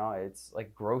 It's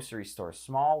like grocery stores,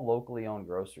 small locally owned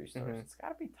grocery stores. It's got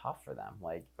to be tough for them.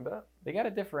 Like I bet. they got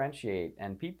to differentiate,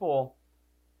 and people,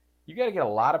 you got to get a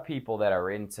lot of people that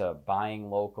are into buying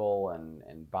local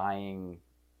and buying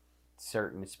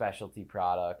certain specialty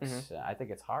products. I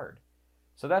think it's hard.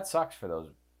 So that sucks for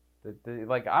those.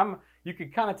 You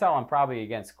could kind of tell I'm probably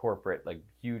against corporate, like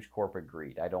huge corporate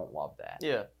greed. I don't love that.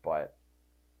 Yeah. But,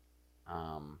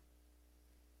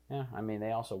 yeah, I mean,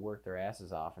 they also worked their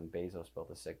asses off, and Bezos built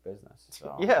a sick business.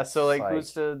 So Yeah. So like,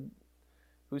 it's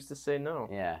who's to say no?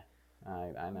 Yeah,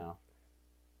 I know.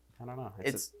 I don't know.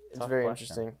 It's tough very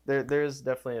question. interesting. There is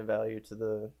definitely a value to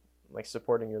the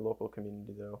supporting your local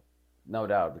community though. No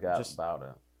doubt Just- about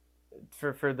it.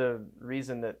 For the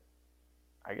reason that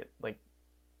I get like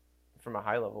from a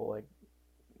high level, like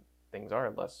things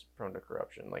are less prone to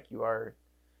corruption. Like you are,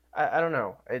 I don't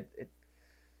know.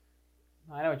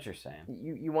 I know what you're saying.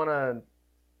 You want to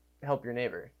help your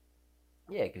neighbor.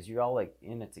 Yeah, because you're all like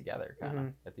in it together, kind of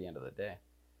Mhm. at the end of the day.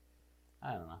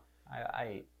 I don't know.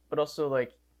 I But also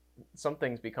like some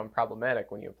things become problematic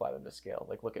when you apply them to scale.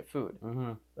 Like look at food.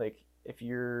 Like if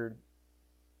you're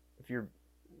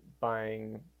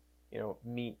buying,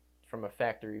 meat from a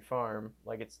factory farm,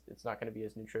 like it's not going to be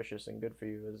as nutritious and good for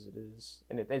you as it is,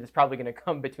 and it's probably going to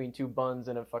come between 2 buns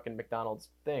and a fucking McDonald's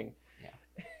thing. Yeah.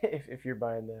 if you're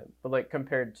buying that, but like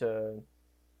compared to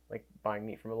like buying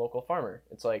meat from a local farmer,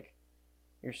 it's like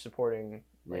you're supporting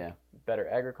yeah. better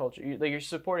agriculture. You're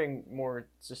supporting more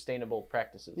sustainable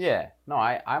practices. Yeah, no,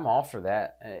 I'm all for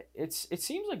that. It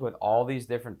seems like with all these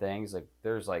different things, like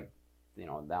there's like,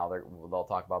 now they'll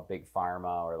talk about big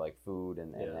pharma or like food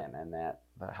and that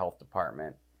the health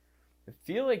department. I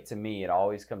feel like to me it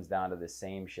always comes down to the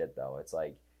same shit though. It's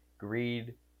like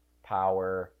greed,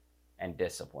 power, and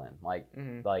discipline. Like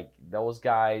like those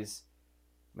guys,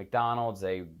 McDonald's,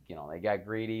 they got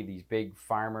greedy. These big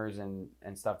farmers and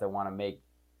stuff that want to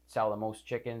sell the most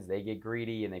chickens, they get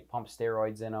greedy and they pump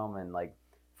steroids in them, and like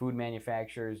food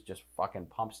manufacturers just fucking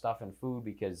pump stuff in food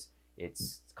because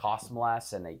it's costs them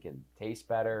less and they can taste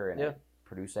better and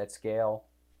produce at scale.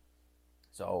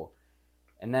 So,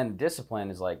 and then discipline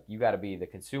is like the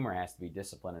consumer has to be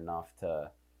disciplined enough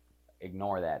to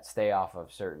ignore that, stay off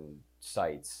of certain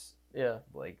sites. Yeah.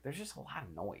 Like there's just a lot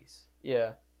of noise.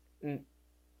 Yeah. And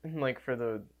like for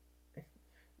the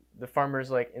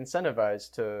farmers like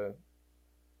incentivized to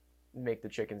make the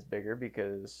chickens bigger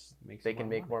because they can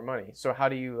make more money. So how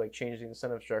do you like change the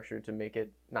incentive structure to make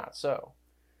it not so?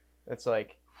 It's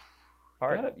like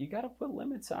hard. You gotta put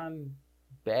limits on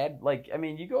bad. Like I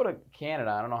mean, you go to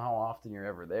Canada. I don't know how often you're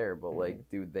ever there, but like,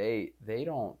 dude, they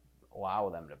don't allow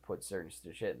them to put certain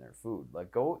shit in their food.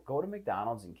 Like go to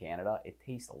McDonald's in Canada. It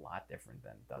tastes a lot different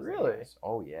than it does. Really? US.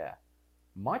 Oh yeah,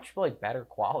 much like better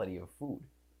quality of food.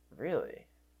 Really?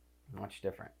 Much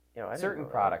different. I Certain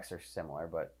products are similar,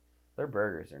 but their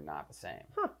burgers are not the same.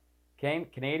 Huh.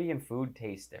 Canadian food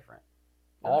tastes different.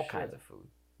 No All shit. kinds of food.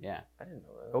 Yeah. I didn't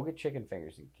know that. Go get chicken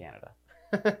fingers in Canada.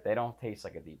 They don't taste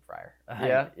like a deep fryer.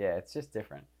 Yeah? Yeah, it's just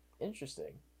different.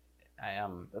 Interesting.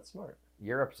 That's smart.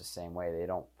 Europe's the same way. They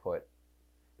don't put.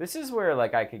 This is where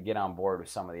like I could get on board with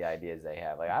some of the ideas they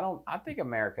have. Like I think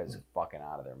America's fucking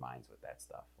out of their minds with that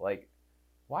stuff. Like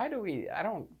why do we? I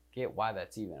don't get why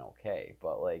that's even okay.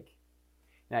 But like,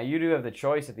 now you do have the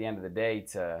choice at the end of the day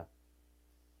to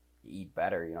eat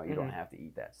better. You know, you don't have to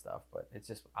eat that stuff. But it's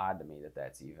just odd to me that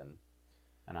that's even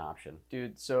an option.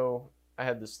 Dude, so I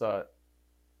had this thought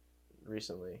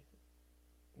recently.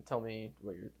 Tell me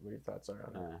what your thoughts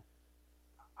are on it.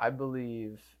 I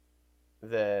believe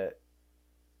that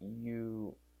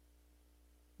the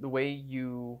way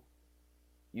you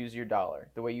use your dollar,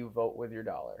 the way you vote with your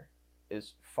dollar,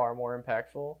 is far more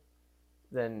impactful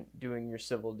than doing your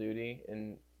civil duty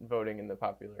and voting in the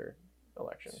popular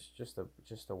election. It's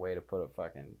just a way to put a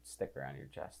fucking sticker on your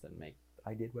chest and make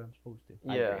I did what I'm supposed to.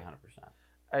 Yeah.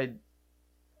 I agree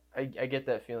 100%. I get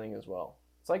that feeling as well.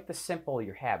 It's like the simple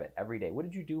your habit every day. What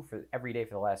did you do for every day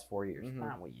for the last 4 years? Mhm.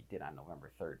 Not what you did on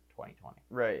November 3rd, 2020.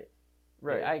 Right.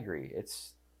 Yeah, I agree.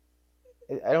 It's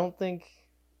I don't think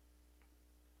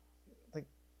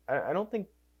I don't think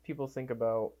people think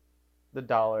about the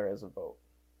dollar as a vote.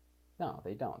 no,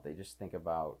 they don't. They just think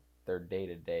about their day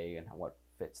to day and what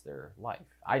fits their life.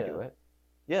 I Yeah. do it.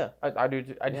 Yeah, I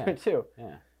do. I do Yeah. it too.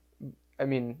 Yeah. I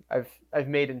mean, I've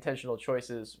made intentional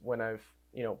choices when I've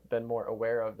been more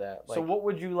aware of that. So what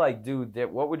would you do?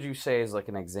 What would you say is like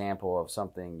an example of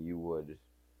something you would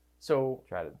So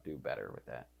try to do better with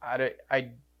that?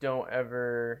 I don't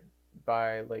ever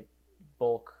buy like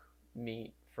bulk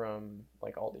meat from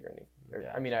like Aldi or anything.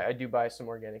 Yeah. I mean, I do buy some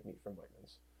organic meat from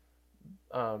Wegmans.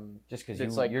 Just because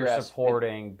It's like you're grass-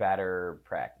 supporting better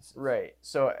practices. Right.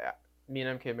 So me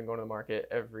and MK have been going to the market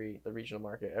the regional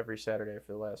market every Saturday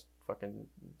for the last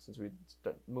since we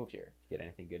moved here. Get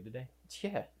anything good today?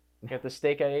 Yeah. Got the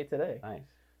steak I ate today. Nice.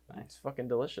 It's fucking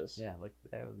delicious. Yeah, look,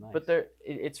 that was nice. But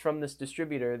it's from this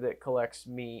distributor that collects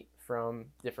meat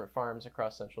from different farms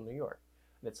across central New York.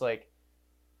 And it's like,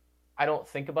 I don't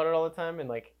think about it all the time. And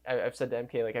like, I've said to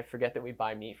MK, like, I forget that we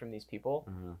buy meat from these people.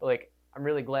 Mhm. But like, I'm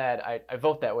really glad I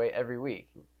vote that way every week.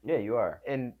 Yeah, you are.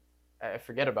 And I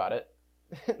forget about it,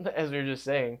 as we were just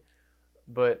saying.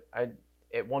 But I,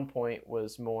 at one point,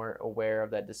 was more aware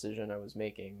of that decision I was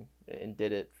making and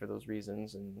did it for those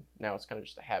reasons. And now it's kind of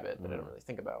just a habit that I don't really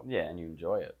think about. Yeah, and you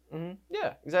enjoy it. Mm-hmm.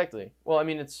 Yeah, exactly. Well, I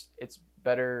mean, it's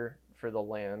better for the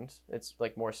land. It's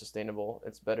like more sustainable.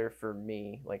 It's better for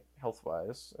me, like health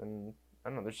wise. And I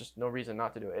don't know. There's just no reason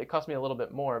not to do it. It cost me a little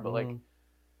bit more, but like,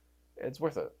 it's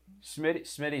worth it.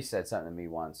 Smitty said something to me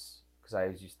once because I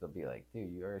used to be like,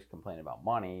 dude, you always complain about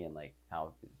money and like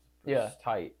how it's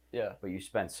tight, Yeah. but you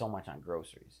spend so much on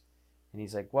groceries. And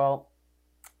he's like, well,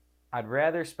 I'd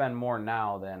rather spend more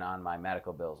now than on my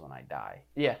medical bills when I die.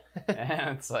 Yeah.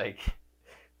 And it's like,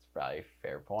 it's probably a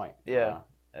fair point. Yeah.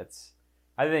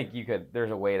 I think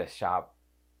there's a way to shop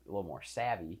a little more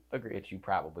savvy. Agreed. Which you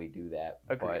probably do that.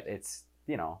 Agreed. But it's,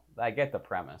 I get the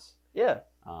premise. Yeah.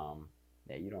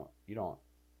 Yeah, you don't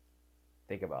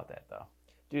think about that though.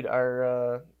 Dude,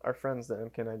 our friends that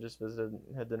MK and I just visited and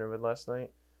had dinner with last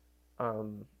night,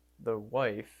 the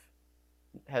wife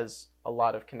has a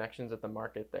lot of connections at the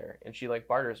market there, and she like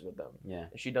barters with them. Yeah.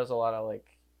 And she does a lot of like,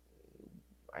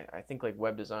 I think like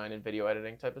web design and video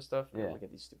editing type of stuff. Yeah. Look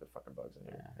at these stupid fucking bugs in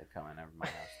here. Yeah, they come in over my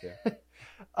house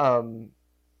too.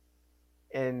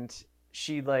 And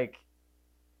she like,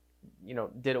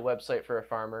 did a website for a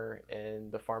farmer,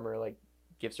 and the farmer like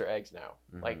gives her eggs now,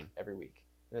 like every week,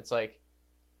 and it's like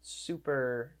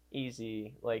super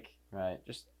easy, like Right.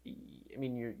 just, I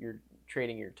mean, you're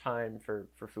trading your time for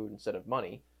food instead of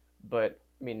money, but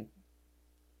I mean,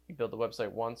 you build the website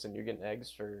once and you're getting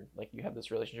eggs for, like, you have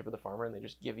this relationship with the farmer and they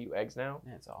just give you eggs now.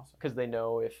 Yeah, it's awesome. Because they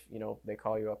know if, they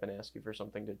call you up and ask you for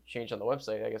something to change on the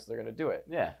website, I guess they're going to do it.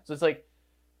 Yeah. So it's like,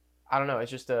 I don't know,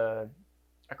 it's just a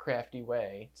crafty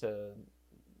way to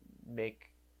make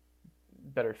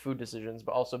better food decisions,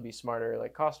 but also be smarter,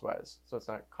 like, cost-wise. So it's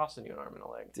not costing you an arm and a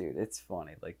leg. Dude, it's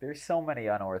funny. Like, there's so many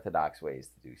unorthodox ways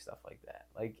to do stuff like that.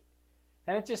 Like,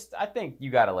 and it just, I think you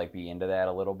got to, like, be into that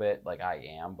a little bit. Like,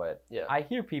 I am, but Yeah. I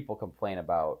hear people complain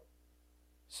about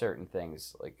certain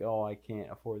things. Like, oh, I can't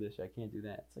afford this. I can't do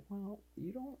that. It's like, well,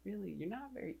 you're not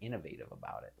very innovative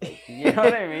about it. Like, you know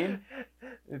what I mean?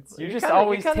 You're just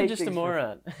always you're take just a things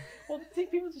moron. Well,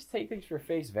 people just take things for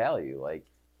face value. Like,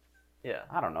 Yeah.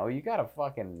 I don't know. You gotta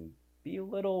fucking be a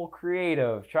little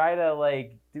creative. Try to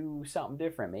like do something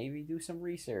different. Maybe do some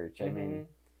research. I mean,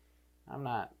 I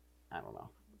don't know.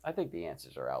 I think the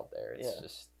answers are out there. It's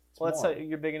just. Well, that's how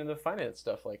you're big into the finance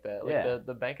stuff like that. Like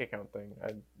the bank account thing.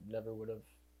 I never would have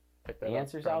picked that up. The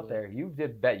answer's probably. out there. You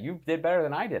did better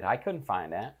than I did. I couldn't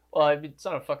find that. Well, it's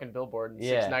on a fucking billboard in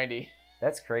 690.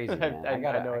 That's crazy, man. I I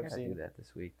gotta know I've do seen. that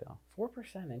this week though.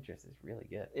 4% interest is really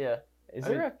good. Yeah. Is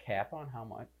there a cap on how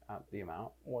much the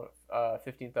amount?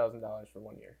 $15,000 for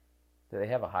 1 year. Do they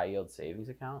have a high yield savings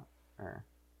account? Or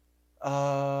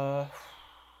I'm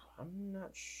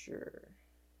not sure.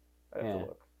 I have to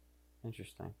look.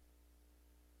 Interesting.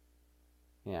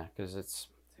 Yeah, because this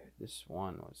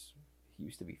one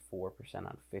used to be 4%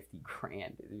 on 50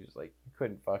 grand. It was like you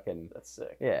couldn't fucking. That's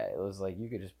sick. Yeah, it was like you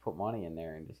could just put money in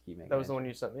there and just keep making. That was the one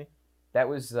you sent me. That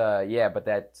was but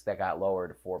that got lowered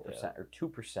to 4% or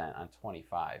 2% on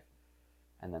 25,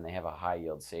 and then they have a high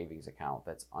yield savings account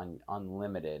that's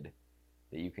unlimited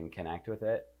that you can connect with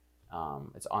it.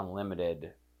 It's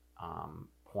unlimited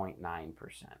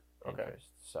 0.9% interest,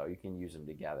 so you can use them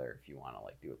together if you want to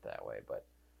like do it that way. But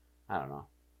I don't know.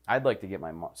 I'd like to get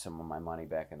some of my money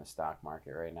back in the stock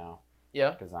market right now.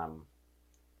 Yeah. Because I don't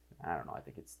know. I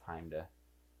think it's time to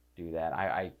do that.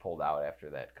 I pulled out after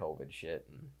that COVID shit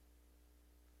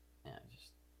and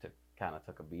just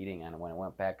took a beating. And when it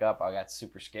went back up, I got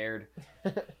super scared.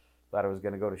 Thought it was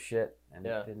gonna go to shit, and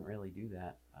it didn't really do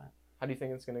that. But how do you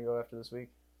think it's gonna go after this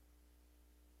week?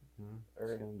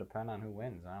 It's gonna depend on who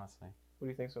wins, honestly. Who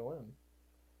do you think's gonna win?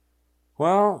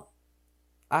 Well,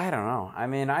 I don't know. I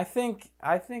mean, I think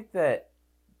that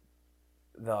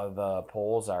the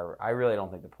polls are. I really don't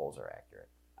think the polls are accurate.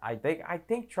 I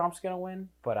think Trump's gonna win,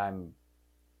 but I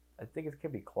think it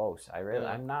could be close.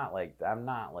 I'm not like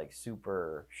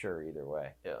super sure either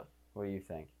way. Yeah. What do you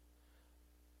think?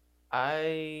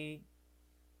 I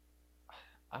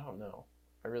don't know.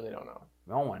 I really don't know.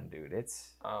 No one, dude.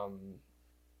 It's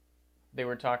they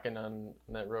were talking on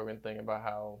that Rogan thing about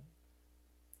how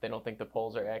they don't think the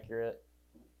polls are accurate.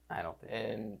 I don't think.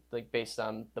 And like based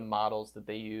on the models that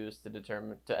they use to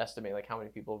estimate like how many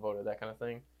people voted, that kind of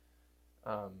thing.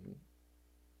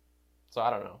 So I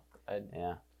don't know.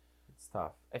 Yeah, it's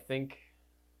tough. I think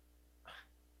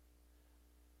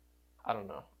I don't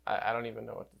know. I don't even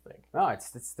know what to think. No,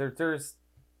 there's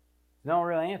no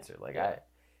real answer. Like I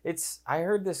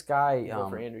heard this guy. Go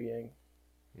for Andrew Yang.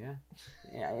 Yeah,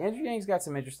 Andrew Yang's got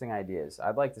some interesting ideas.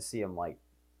 I'd like to see him like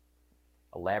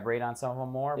elaborate on some of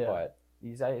them more, but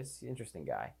he's an interesting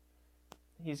guy.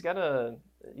 He's got a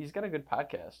good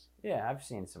podcast. Yeah, I've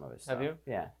seen some of his stuff. Have you?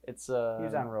 Yeah, it's he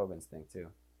was on Rogan's thing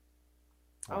too.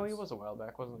 Oh, he was a while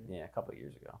back, wasn't he? Yeah, a couple of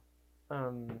years ago.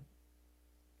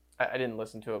 I didn't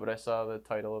listen to it, but I saw the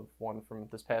title of one from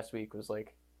this past week was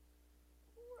like,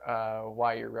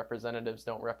 "Why your representatives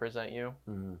don't represent you."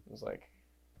 Mm-hmm. It was like,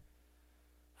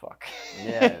 fuck.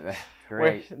 Yeah,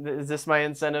 great. Is this my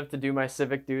incentive to do my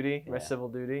civic duty, my civil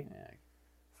duty? Yeah.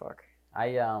 Fuck. What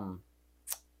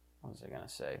was I gonna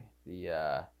say?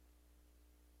 The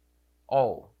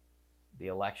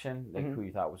election, like who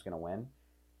you thought was gonna win.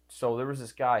 So there was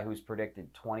this guy who's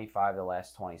predicted 25 of the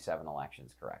last 27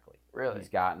 elections correctly. Really? He's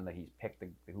picked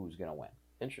who's gonna win.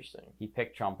 Interesting. He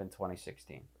picked Trump in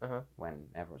 2016 when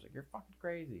everyone was like, "You're fucking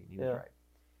crazy." And he was right.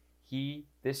 He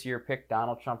this year picked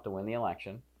Donald Trump to win the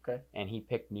election. Okay. And he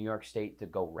picked New York State to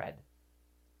go red.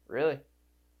 Really?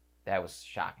 That was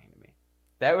shocking to me.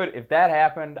 If that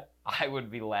happened, I would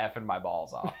be laughing my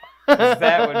balls off.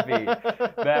 that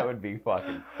would be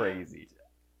fucking crazy.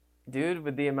 Dude,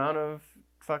 with the amount of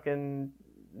fucking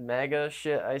MAGA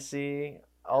shit I see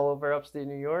all over upstate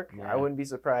New York, I wouldn't be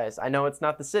surprised. I know it's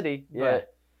not the city,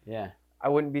 but I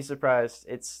wouldn't be surprised.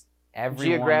 It's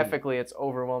geographically, it's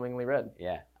overwhelmingly red.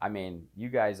 Yeah, I mean, you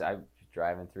guys, I'm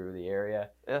driving through the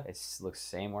area. Yeah, it looks the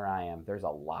same where I am. There's a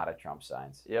lot of Trump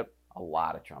signs. Yep, a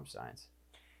lot of Trump signs.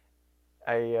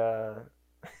 I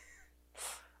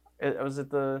was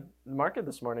at the market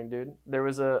this morning, dude. There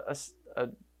was a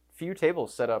few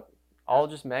tables set up, all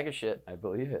just MAGA shit. I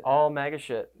believe it. All MAGA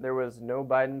shit. There was no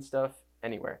Biden stuff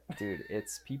anywhere. Dude,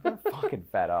 it's people are fucking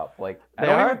fed up. Like I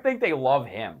don't even think they love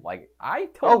him. Like I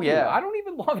told you, I don't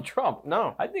even love Trump.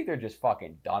 No. I think they're just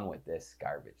fucking done with this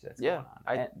garbage that's going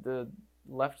on. The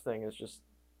left thing is just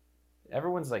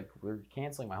everyone's like, we're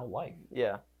canceling my whole life.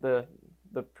 Yeah.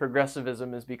 The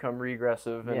progressivism has become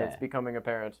regressive, and it's becoming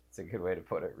apparent. It's a good way to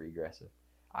put it, regressive.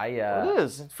 It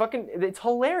is. It's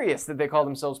hilarious that they call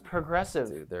themselves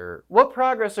progressive. Dude, what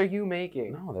progress are you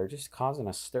making? No, they're just causing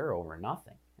a stir over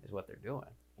nothing is what they're doing.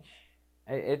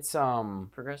 It's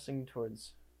progressing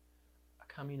towards a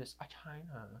communist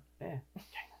China.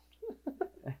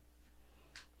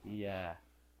 Yeah.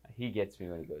 He gets me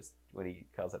when he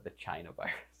calls it the China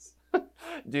virus.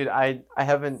 Dude, I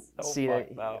haven't seen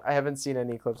it. I haven't seen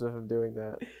any clips of him doing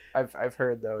that. I've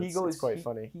heard though. It's quite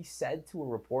funny. He said to a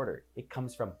reporter, "It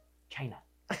comes from China,"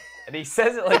 and he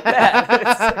says it like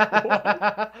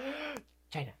that.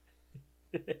 China.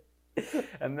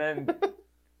 And then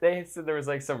they said there was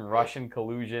like some Russian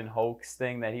collusion hoax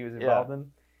thing that he was involved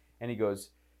in, and he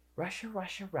goes, "Russia,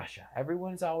 Russia, Russia.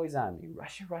 Everyone's always on me.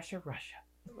 Russia, Russia, Russia."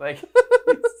 Like.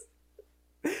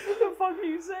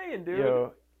 you saying, dude?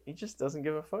 Yo, he just doesn't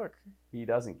give a fuck. He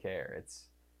doesn't care.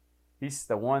 He's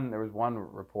the one. There was one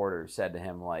reporter who said to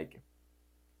him like,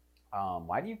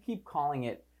 "Why do you keep calling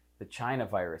it the China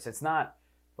virus? It's not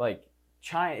like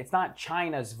China. It's not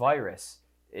China's virus.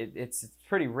 It's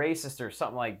pretty racist or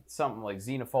something like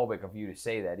xenophobic of you to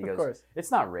say that." He goes, course.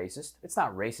 "It's not racist. It's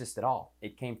not racist at all.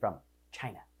 It came from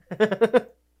China."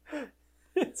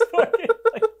 It's fucking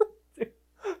like,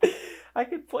 dude, I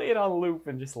could play it on loop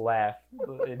and just laugh.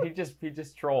 And he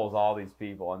just trolls all these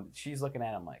people, and she's looking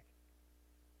at him like,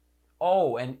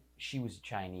 oh, and she was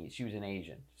Chinese. She was an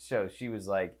Asian, so she goes,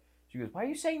 "Why are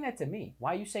you saying that to me?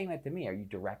 Why are you saying that to me? Are you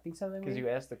directing something?" Because you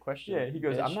asked the question. Yeah, he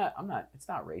goes, bitch. I'm not. It's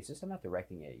not racist. I'm not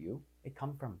directing it at you. It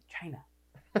come from China."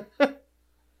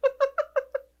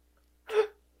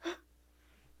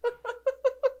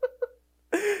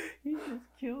 He just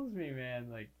kills me, man.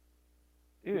 Like,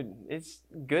 Dude, it's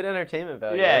good entertainment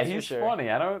value. yeah, that's for he's sure. funny.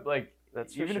 I don't like.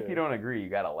 That's for even if sure. you don't agree, you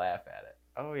gotta laugh at it.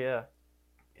 Oh yeah,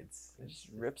 It's it just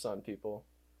rips on people.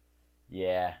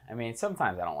 yeah. I mean,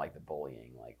 sometimes I don't like the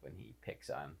bullying, like when he picks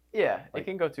on. Yeah, Like- it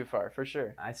can go too far for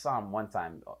sure. I saw him one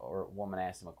time, or a woman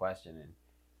asked him a question, and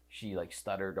she like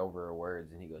stuttered over her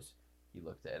words, and he goes, he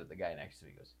looked at the guy next to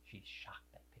him, he goes, "She's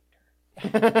shocked I picked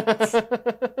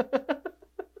her."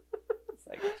 It's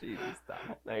like, Jesus,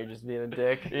 Tom. Now you're just being a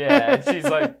dick. Yeah, and she's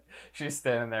like, she's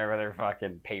standing there with her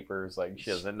fucking papers, like she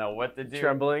doesn't know what to do.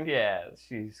 Trembling. Yeah,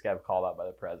 she's got called out by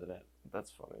the president.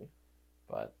 That's funny.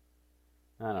 But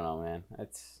I don't know, man.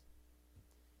 It's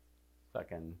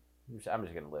fucking. I'm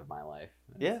just gonna live my life.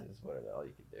 Yeah. This is what all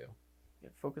you can do. Yeah,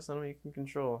 focus on what you can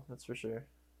control. That's for sure.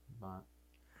 But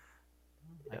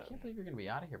I Yeah. can't believe you're gonna be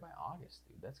out of here by August,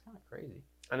 dude. That's kind of crazy.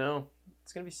 I know.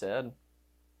 It's gonna be sad.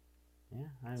 Yeah,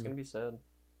 It's gonna be sad.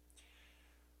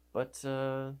 But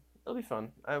it'll be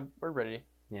fun. We're ready.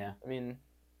 Yeah, I mean,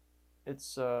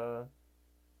 it's.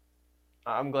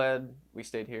 I'm glad we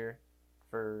stayed here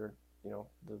for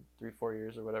the 3-4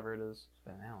 years or whatever it is. it's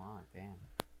been that long, damn.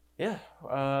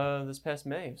 Yeah. This past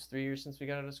May, it's 3 years since we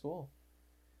got out of school.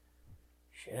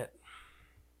 Shit.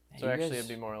 So actually, it'd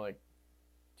be more like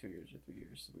 2 years or 3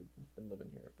 years that we've been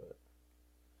living here. But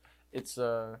it's.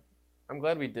 I'm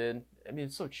glad we did. I mean,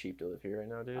 it's so cheap to live here right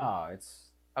now, dude. Oh, it's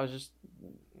I was just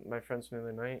my friends from the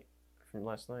other night, from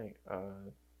last night.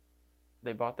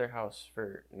 They bought their house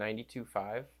for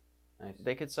 $92,500. nice.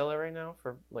 They could sell it right now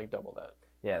for like double that.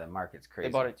 Yeah, the market's crazy.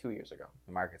 They bought it 2 years ago.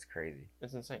 The market's crazy.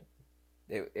 It's insane.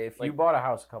 If you Like- bought a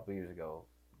house a couple years ago,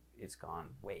 it's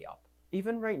gone way up.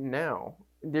 Even right now,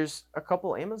 there's a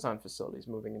couple Amazon facilities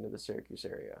moving into the Syracuse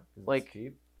area. 'Cause it's Like,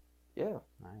 cheap. yeah.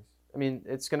 Nice. I mean,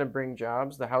 it's going to bring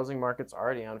jobs. The housing market's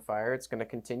already on fire. It's going to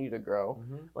continue to grow.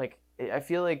 Mm-hmm. Like, I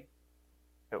feel like,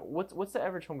 what's the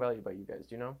average home value by you guys?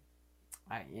 Do you know?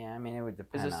 Yeah, I mean, it would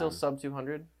depend. Is it still on- sub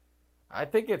 200? I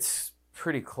think it's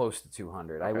pretty close to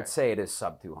 200. I would Okay. say it is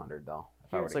sub 200 though.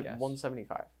 If I Here were it's to like guess.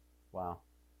 175. Wow.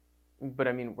 But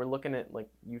I mean, we're looking at like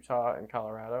Utah and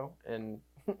Colorado and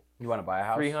You want to buy a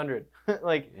house? 300.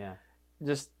 Like, Yeah.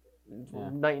 just Yeah.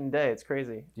 night and day. It's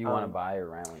crazy. Do you want to buy or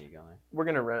rent when you go there? We're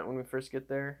gonna rent when we first get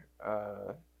there.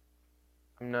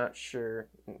 I'm not sure.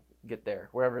 Get there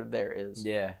wherever there is.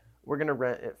 Yeah. We're gonna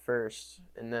rent it first,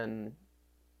 and then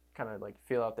kind of like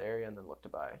feel out the area, and then look to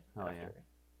buy. Oh, yeah. after.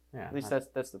 Yeah. At least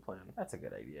that's the plan. that's a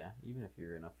good idea. Even if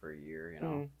you're in it for a year,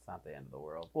 Mhm. it's not the end of the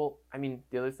world. Well, I mean,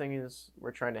 the other thing is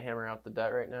we're trying to hammer out the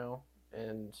debt right now,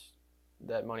 and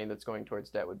that money that's going towards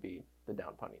debt would be the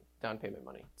down payment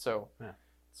money. So Yeah.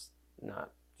 it's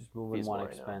not. Just moving feasible one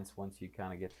right now. expense once you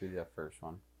kind of get through that first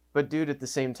one. But dude, at the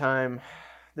same time,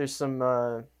 there's some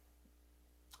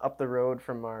up the road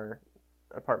from our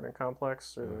apartment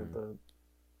complex or Mhm. the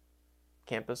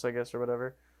campus, I guess, or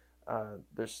whatever.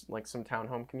 There's like some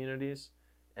townhome communities,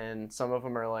 and some of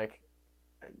them are like,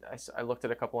 I looked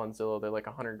at a couple on Zillow. They're like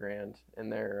 $100,000,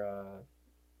 and they're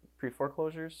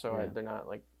pre-foreclosures, so Yeah. they're not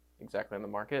like exactly on the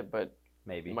market, but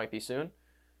Maybe. might be soon.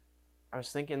 I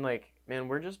was thinking like, man,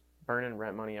 we're just burning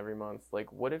rent money every month.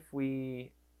 Like, what if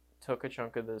we took a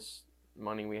chunk of this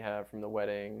money we have from the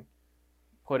wedding,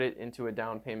 put it into a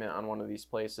down payment on one of these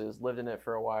places, lived in it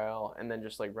for a while, and then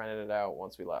just like rented it out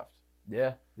once we left?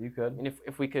 Yeah, you could. And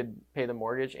if we could pay the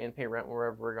mortgage and pay rent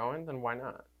wherever we're going, then why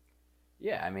not?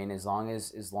 Yeah, I mean, as long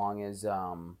as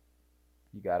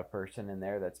you got a person in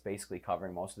there that's basically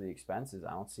covering most of the expenses,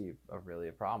 I don't see really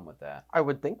a problem with that. I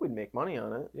would think we'd make money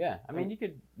on it. Yeah, I mean,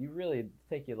 you really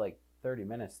take you like 30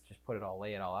 minutes to just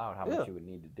lay it all out, how Yeah. much you would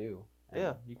need to do. And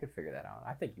Yeah. you could figure that out.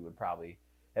 I think you would probably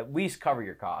at least cover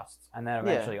your costs, and then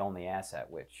Yeah. eventually own the asset,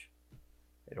 which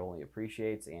it only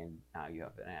appreciates, and now you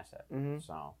have an asset. Mm-hmm.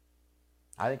 So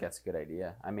I think that's a good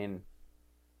idea. I mean,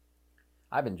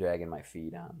 I've been dragging my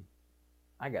feet on.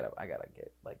 I gotta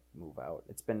get move out.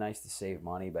 It's been nice to save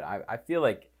money, but I feel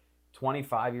like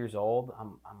 25 years old.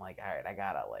 I'm like, all right, I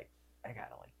gotta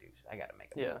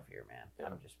make a Yeah. move here, man. Yeah.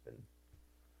 I've just been.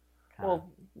 Kinda,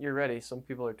 Well, you're ready. Some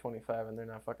people are 25 and they're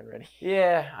not fucking ready.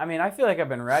 yeah. I mean, I feel like I've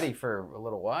been ready for a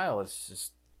little while. It's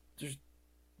just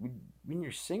when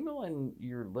you're single and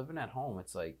you're living at home,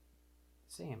 it's like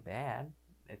this ain't bad.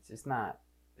 It's not,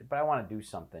 but I want to do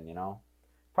something, you know.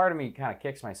 Part of me kind of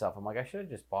kicks myself. I'm like, I should have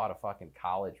just bought a fucking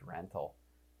college rental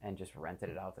and just rented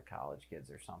it out to college kids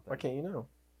or something. Why can't you know?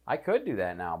 I could do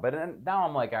that now, but then, now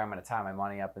I'm like, I'm gonna tie my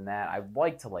money up in that. I'd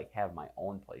like to like have my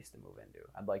own place to move into.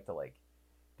 I'd like to like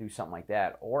do something like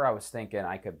that. Or I was thinking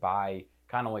I could buy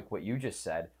kind of like what you just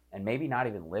said, and maybe not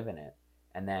even live in it,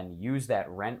 and then use that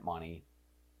rent money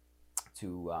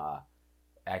to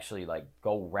actually like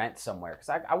go rent somewhere.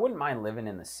 Because I wouldn't mind living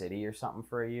in the city or something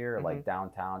for a year, or like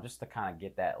downtown, just to kind of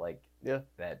get that like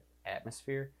that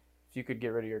atmosphere. If you could get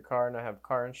rid of your car and not have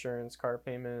car insurance, car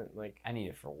payment, like. I need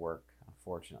it for work,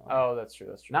 unfortunately. Oh, that's true.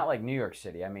 That's true. Not like New York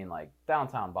City. I mean like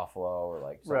downtown Buffalo or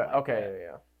like something right. like Okay. that.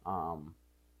 Yeah.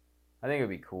 I think it would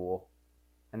be cool.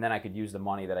 And then I could use the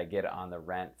money that I get on the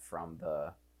rent from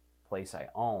the place I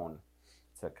own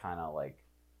to kind of like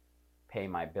pay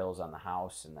my bills on the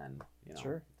house and then, you know,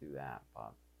 Sure. do that.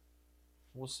 But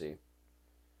we'll see.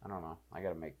 I don't know. I got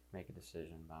to make a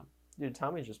decision about. Dude,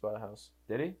 Tommy just bought a house.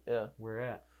 Did he? Yeah. Where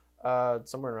at?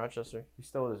 Somewhere in Rochester. He's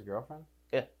still with his girlfriend?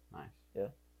 Yeah. Nice.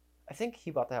 I think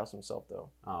he bought the house himself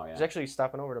though. Oh, yeah. He's actually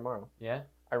stopping over tomorrow. Yeah?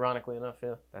 Ironically enough,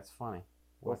 yeah. That's funny.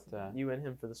 With What, you and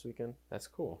him for this weekend. that's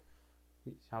cool.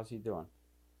 How's he doing?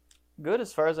 Good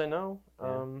as far as I know.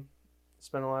 Yeah.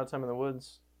 Spent a lot of time in the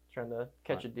woods trying to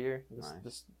catch a Nice. deer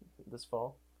Nice. this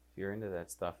fall. If you're into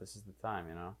that stuff, this is the time,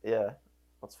 you know? Yeah.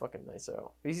 Well, it's fucking nice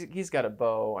out. He's got a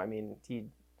bow. I mean, he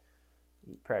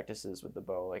practices with the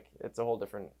bow. Like, it's a whole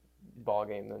different ball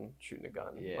game than shooting a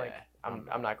gun. Yeah. Like,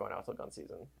 I'm not going out till gun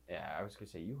season. Yeah, I was going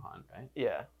to say you hunt, right?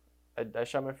 Yeah. I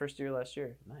shot my first deer last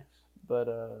year, Nice. but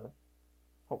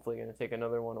hopefully gonna take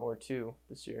another one or two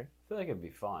this year. I feel like it'd be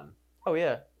fun. Oh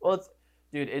yeah. Well,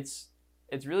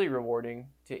 it's really rewarding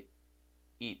to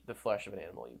eat the flesh of an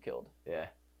animal you killed. Yeah.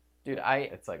 Dude,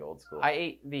 It's like old school. I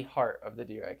ate the heart of the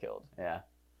deer I killed. Yeah.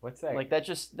 What's that? Like that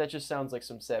just sounds like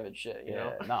some savage shit, you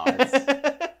know? No, it's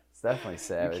definitely you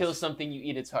savage. kill something, you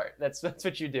eat its heart. That's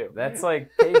what you do. That's like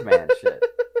caveman shit.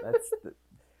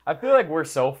 I feel like we're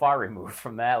so far removed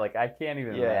from that. Like I can't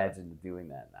even imagine doing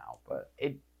that now. But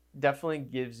it definitely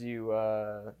gives you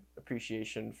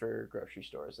appreciation for grocery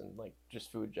stores and like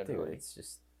just food generally. dude, it's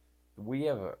just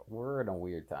we're in a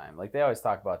weird time. Like they always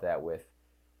talk about that with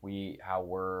we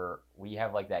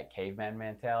have like that caveman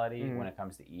mentality when it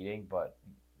comes to eating, but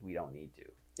we don't need to.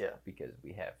 Yeah. Because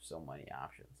we have so many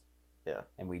options. Yeah.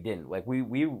 And we didn't. Like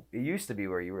it used to be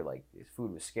where you were like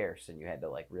food was scarce and you had to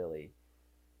like really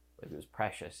like it was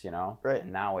precious, you know? Right.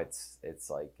 And now it's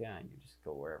like, yeah, you just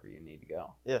go wherever you need to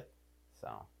go. Yeah.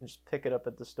 So Just pick it up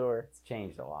at the store. it's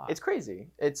changed a lot. It's crazy.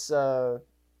 It's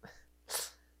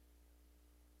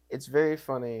it's very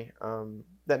funny.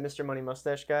 That Mr. Money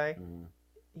Mustache guy, Mhm.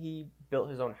 he built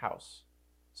his own house.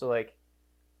 So like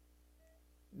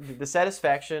the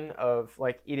satisfaction of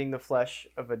like eating the flesh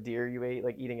of a deer you ate,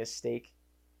 like eating a steak,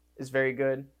 is very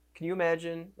good. Can you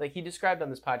imagine? Like he described on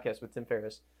this podcast with Tim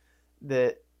Ferriss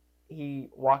that he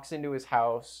walks into his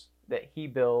house that he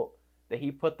built, that he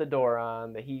put the door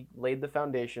on, that he laid the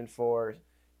foundation for,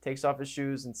 takes off his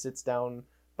shoes and sits down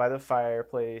by the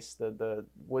fireplace, the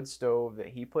wood stove that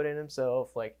he put in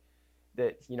himself, like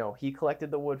that, you know, he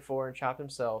collected the wood for and chopped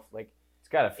himself. Like It's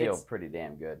got to feel it's- pretty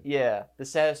damn good. yeah, the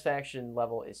satisfaction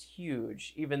level is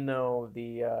huge, even though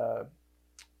the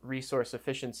resource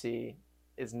efficiency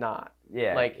is not.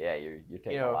 Yeah, like, yeah, you're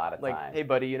taking You know, a lot of like, time. hey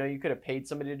buddy, you know, you could have paid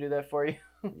somebody to do that for you,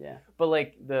 Yeah, but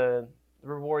like the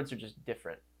rewards are just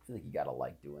different. I feel like you gotta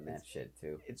like doing that shit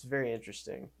too. It's very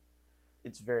interesting.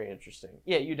 It's very interesting.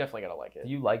 Yeah, you definitely gotta like it. Do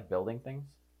you like building things?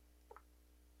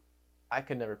 I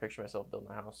could never picture myself building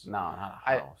a house. No, not a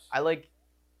house. I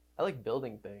like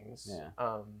building things. Yeah.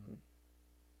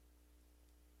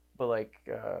 But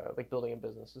like building a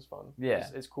business is fun. Yeah.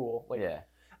 It's cool. Like yeah,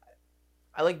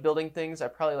 I like building things. I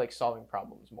probably like solving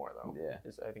problems more though. yeah,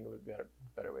 I think it would be a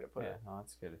better way to put yeah. it. No,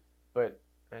 that's good. But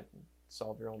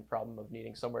solve your own problem of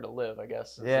needing somewhere to live, I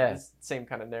guess. Yeah. It's the same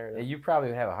kind of narrative. You probably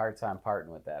would have a hard time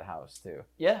parting with that house too.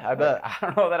 Yeah, I bet. I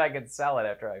don't know that I could sell it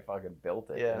after I fucking built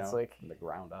it. Yeah, you it's know, like- from the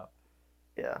ground up.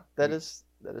 Yeah, that is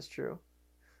true.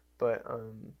 But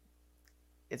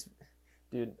it's,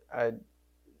 dude, I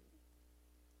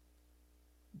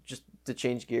just to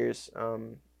change gears.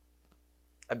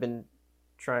 I've been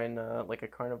trying like a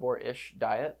carnivore-ish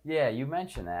diet. Yeah, you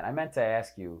mentioned that. I meant to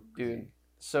ask you, Dude.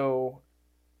 So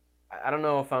I don't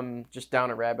know if I'm just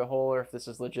down a rabbit hole or if this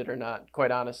is legit or not.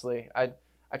 Quite honestly, I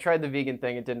tried the vegan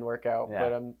thing; it didn't work out. Yeah.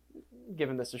 But I'm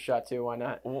giving this a shot too. Why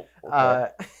not?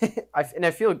 Okay.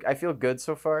 I feel good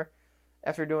so far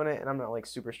after doing it, and I'm not like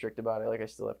super strict about it. Like I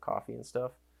still have coffee and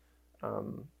stuff,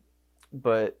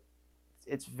 but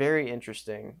it's very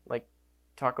interesting. Like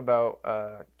talk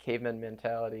about caveman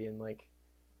mentality and like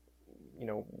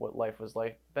what life was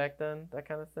like back then, that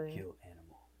kind of thing. Kill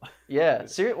animal. Yeah.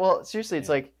 Seriously, it's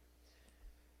like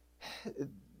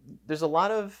there's a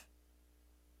lot of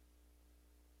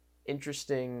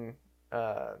interesting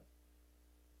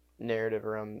narrative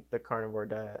around the carnivore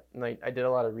diet, and I did a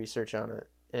lot of research on it.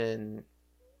 And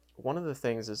one of the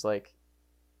things is like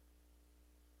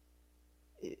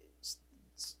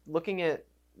looking at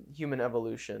human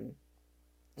evolution.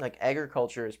 Like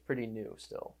agriculture is pretty new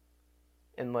still,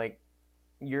 and like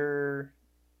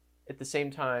at the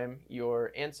same time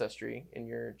your ancestry and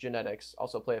your genetics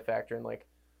also play a factor in like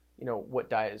what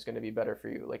diet is going to be better for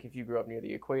you. Like if you grew up near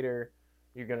the equator,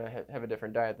 you're going to have a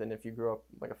different diet than if you grew up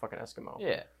like a fucking Eskimo.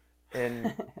 Yeah.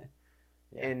 And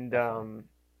Yeah, and definitely.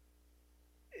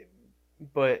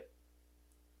 but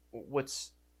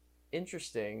what's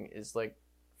interesting is like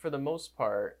for the most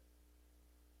part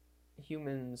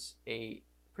humans ate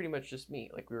pretty much just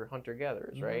meat. Like we were hunter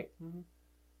gatherers, right? Mm-hmm.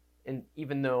 And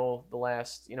even though the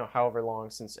last however long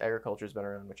since agriculture's been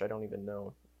around, which I don't even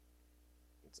know,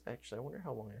 it's actually, I wonder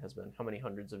how long it has been, how many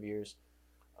hundreds of years.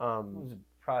 It would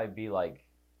probably be like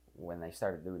when they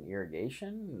started doing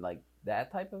irrigation, like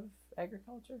that type of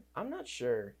agriculture, I'm not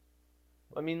sure.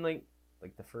 I mean, like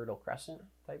like the Fertile Crescent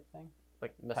type thing.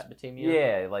 Mesopotamia.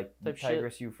 Yeah, like type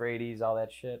Tigris, Euphrates, all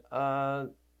that shit. I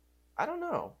don't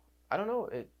know.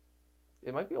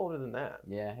 It might be older than that.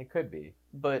 Yeah, it could be.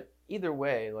 But either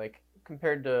way, like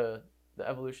compared to the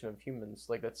evolution of humans,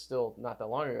 like that's still not that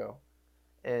long ago.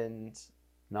 And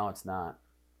No, it's not.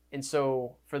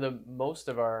 so for the most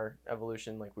of our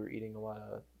evolution, like we were eating a lot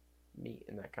of meat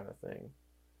and that kind of thing.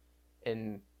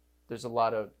 And there's a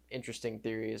lot of interesting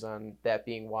theories on that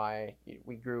being why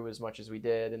we grew as much as we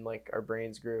did and like our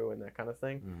brains grew and that kind of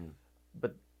thing. Mm-hmm.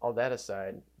 But all that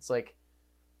aside, it's like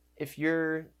if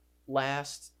your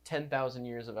last 10,000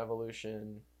 years of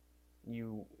evolution,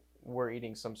 you were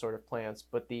eating some sort of plants,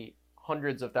 but the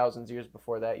hundreds of thousands of years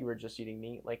before that, you were just eating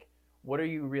meat. Like, what are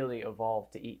you really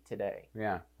evolved to eat today?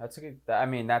 Yeah, that's a good. I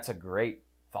mean, that's a great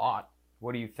thought.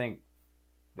 What do you think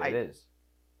it is?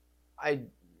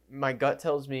 My gut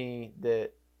tells me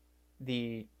that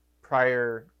the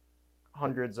prior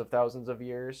hundreds of thousands of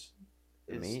years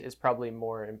is probably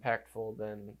more impactful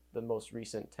than the most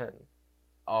recent 10.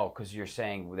 Oh, because you're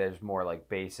saying there's more like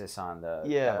basis on the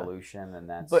evolution, and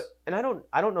that's. And I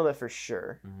don't know that for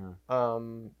sure.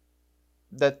 Mm-hmm.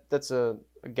 That's a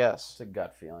guess. It's a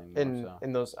gut feeling.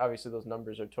 And those obviously those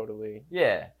numbers are totally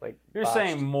like you're botched.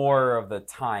 saying more of the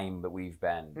time that we've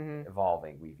been Mhm.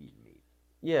 evolving, we've eaten meat.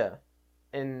 Yeah,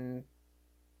 and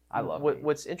I love meat.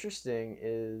 What's interesting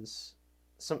is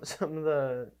some of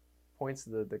the points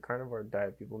the carnivore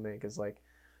diet people make is like,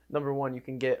 number one, you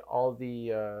can get all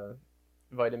the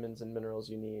vitamins and minerals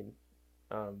you need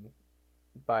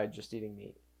by just eating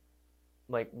meat.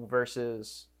 Like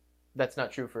versus that's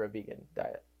not true for a vegan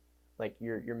diet. Like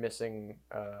you're missing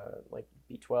like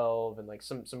B12 and like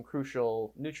some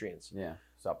crucial nutrients. Yeah,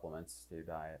 supplements to your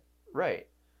diet. Right.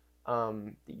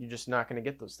 You're just not going to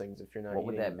get those things if you're not. What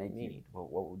would eating that make meat. you?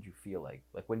 What would you feel like?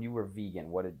 Like when you were vegan,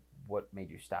 what made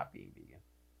you stop being vegan?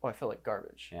 Oh, I feel like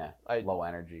garbage. Yeah, low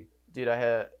energy. Dude, I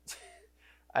had,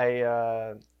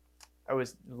 I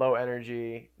was low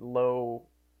energy,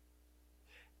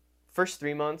 first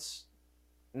 3 months,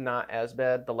 not as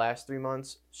bad. The last 3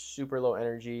 months, super low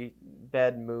energy,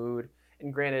 bad mood.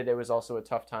 And granted, it was also a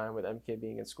tough time with MK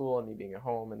being in school and me being at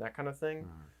home and that kind of thing.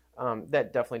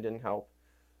 That definitely didn't help.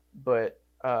 But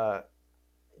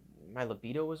my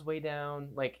libido was way down.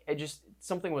 Like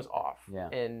something was off. Yeah.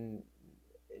 And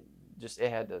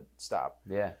it had to stop.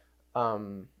 Yeah.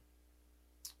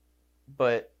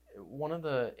 But one of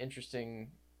the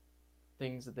interesting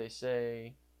things that they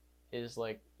say is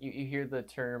like you hear the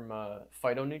term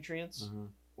phytonutrients, Mm-hmm.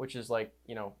 which is like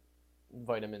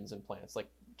vitamins in plants, like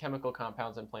chemical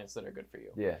compounds in plants that are good for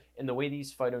you. Yeah. And the way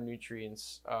these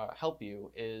phytonutrients help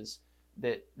you is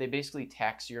that they basically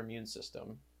tax your immune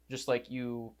system. Just like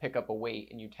you pick up a weight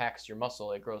and you tax your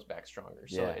muscle, it grows back stronger.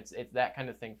 So it's that kind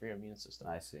of thing for your immune system.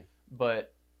 I see.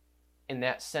 But in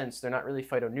that sense, they're not really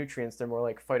phytonutrients. They're more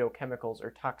like phytochemicals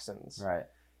or toxins. Right.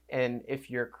 And if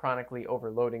you're chronically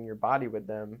overloading your body with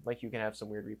them, like you can have some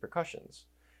weird repercussions.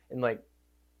 And like,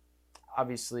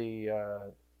 obviously,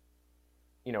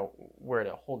 we're at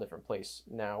a whole different place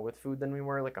now with food than we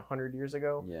were like 100 years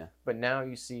ago. Yeah. But now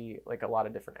you see like a lot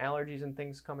of different allergies and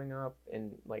things coming up,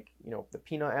 and like the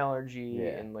peanut allergy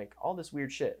and like all this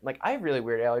weird shit. Like I have really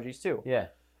weird allergies too. Yeah.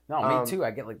 No, me too.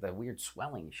 I get like the weird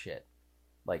swelling shit.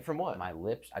 Like from what? My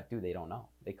lips. They don't know.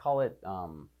 They call it what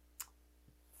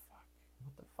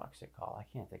the fuck's it called? I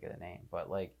can't think of the name. But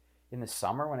like in the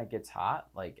summer when it gets hot,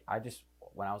 like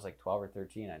when I was like 12 or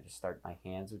 13, my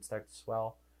hands would start to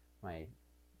swell. My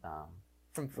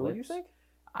from food, lips. You think?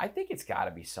 I think it's got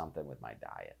to be something with my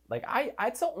diet. Like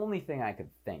it's the only thing I could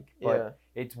think. But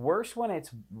it's worse when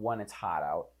it's hot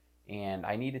out, and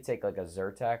I need to take like a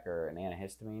Zyrtec or an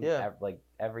antihistamine.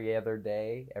 Every other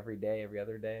day, every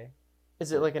other day.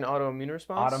 Is it like an autoimmune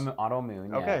response?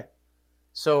 Autoimmune. Yeah. Okay.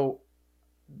 So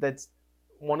that's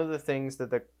one of the things that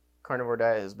the carnivore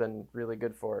diet has been really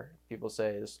good for. People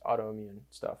say is autoimmune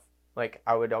stuff. Like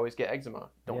I would always get eczema.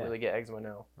 Don't really get eczema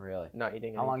now. Really? Not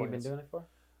eating. How long have you been doing it for?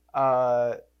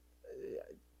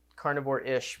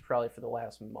 Carnivore-ish, probably for the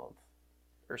last month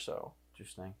or so.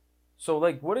 Interesting. So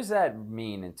like, what does that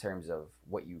mean in terms of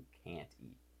what you can't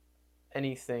eat?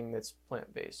 Anything that's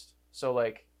plant-based. So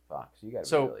like. Fuck. So you got.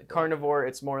 So really carnivore,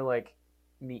 it's more like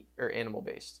meat or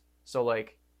animal-based. So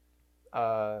like.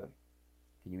 Can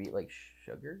you eat like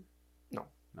sugar? No.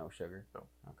 No sugar. No.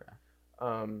 Okay.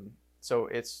 So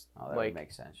it's that like would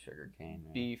make sense. Sugar cane.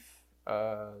 Yeah. Beef,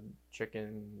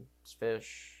 chicken,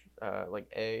 fish, like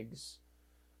eggs.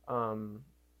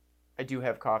 I do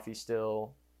have coffee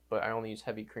still, but I only use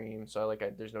heavy cream, so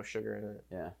there's no sugar in it.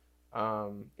 Yeah.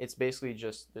 It's basically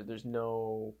just there's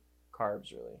no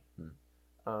carbs really.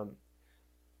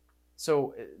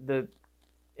 So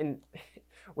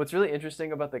what's really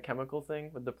interesting about the chemical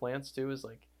thing with the plants too is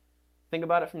like, think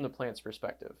about it from the plant's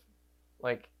perspective.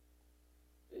 Like,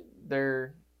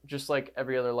 they're just like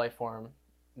every other life form.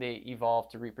 They evolve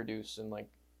to reproduce and like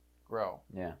grow.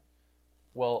 Yeah.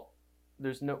 Well,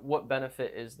 what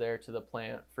benefit is there to the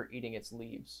plant for eating its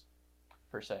leaves,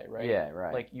 per se, right? Yeah,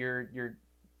 right. Like you're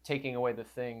taking away the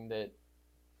thing that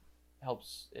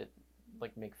helps it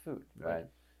like make food, right?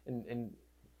 And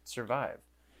survive,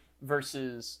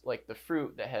 versus like the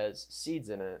fruit that has seeds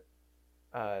in it.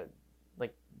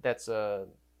 Like that's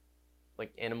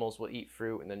like animals will eat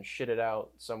fruit and then shit it out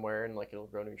somewhere and like it'll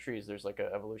grow new trees. There's like an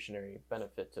evolutionary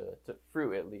benefit to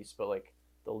fruit at least, but like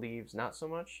the leaves not so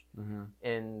much. Mm-hmm.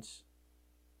 And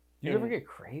do you ever get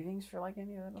cravings for like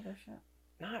any of that other shit?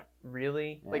 Not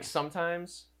really. Yeah. Like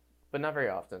sometimes, but not very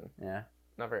often. Yeah.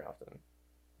 Not very often.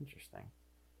 Interesting.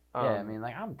 Yeah, I mean,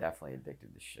 like I'm definitely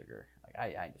addicted to sugar. Like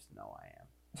I just know I am.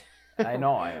 I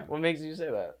know I am. What makes you say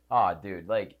that? Oh, dude,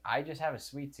 like I just have a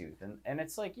sweet tooth, and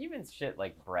it's like even shit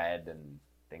like bread and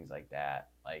things like that.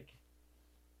 Like,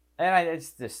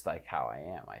 it's just like how I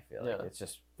am. I feel like it's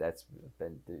just I've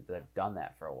done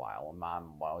that for a while. And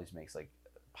Mom always makes like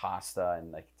pasta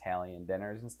and like Italian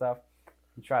dinners and stuff.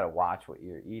 You try to watch what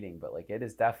you're eating, but like it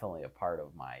is definitely a part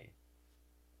of my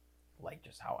like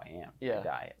just how I am. My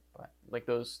diet, but like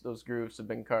those grooves have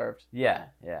been carved. Yeah.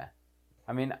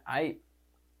 I mean,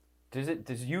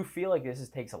 Does you feel like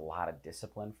takes a lot of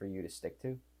discipline for you to stick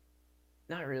to?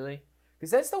 Not really.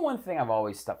 Because that's the one thing I've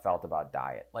always felt about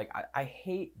diet. Like, I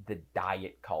hate the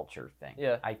diet culture thing.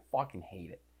 Yeah. I fucking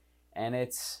hate it. And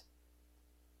it's,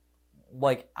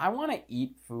 like, I want to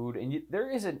eat food. And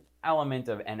there is an element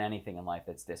of anything in life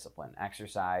that's discipline.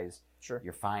 Exercise, sure,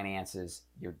 your finances,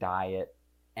 your diet,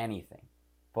 anything.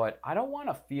 But I don't want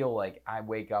to feel like I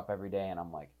wake up every day and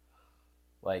I'm like,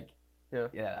 I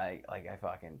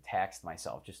fucking taxed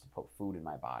myself just to put food in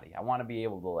my body. I want to be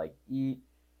able to like eat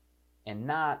and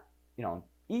not,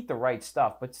 eat the right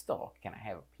stuff, but still, can I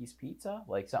have a piece of pizza?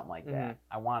 Like something like that.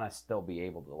 I want to still be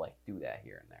able to like do that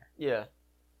here and there. Yeah.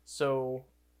 So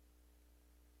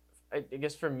I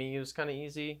guess for me it was kind of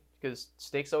easy because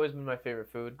steak's always been my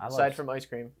favorite food aside from ice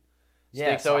cream.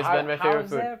 Steak's always been my favorite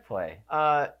food. How does that play?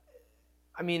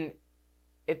 I mean,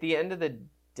 at the end of the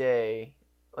day,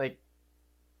 like,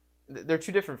 they're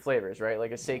two different flavors, right?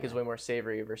 Like a steak is way more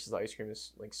savory versus ice cream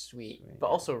is like sweet, but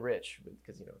also rich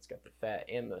because it's got the fat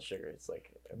and the sugar. It's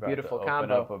like a beautiful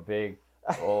combo. Open up a big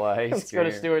bowl of ice cream. Let's go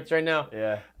to Stewart's right now.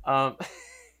 Yeah.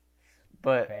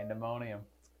 But pandemonium,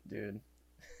 dude.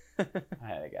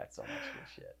 I got so much good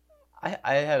shit.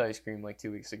 I had ice cream like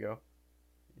 2 weeks ago.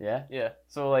 Yeah. Yeah.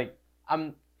 So like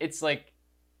I'm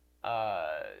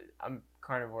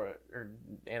carnivore or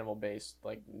animal based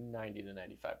like 90 to 95% of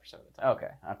the time. Okay.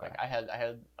 Like I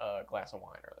had a glass of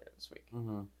wine earlier this week.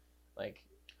 Mm-hmm. Like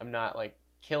I'm not like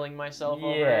killing myself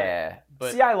over it. Yeah.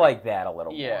 But see, I like that a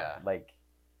little more. Like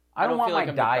I don't want my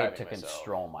diet to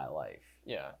control my life.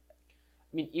 Yeah.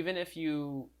 mean, even if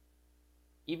your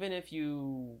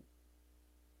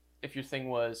thing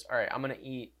was, all right, I'm gonna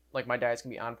eat, like, my diet's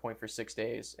gonna be on point for 6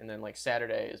 days, and then like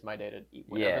Saturday is my day to eat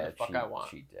whatever the fuck I want,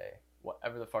 cheat day.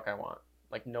 whatever the fuck I want,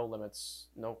 like no limits,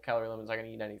 no calorie limits. I can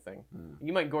eat anything.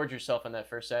 You might gorge yourself on that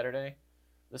first Saturday.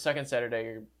 The second Saturday,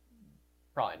 you're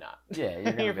probably not. Yeah,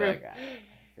 you're gonna be like, I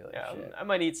feel like yeah, shit. I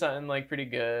might eat something like pretty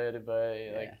good, but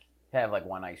like have like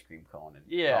one ice cream cone and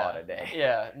yeah, call it a day.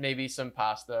 yeah, maybe some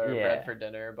pasta or Yeah. bread for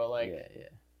dinner, but like yeah.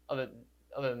 other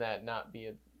than that, not be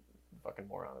a fucking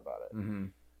moron about it. Mm-hmm.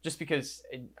 Just because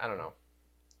I don't know,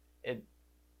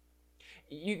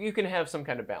 you can have some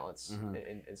kind of balance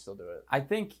and still do it. I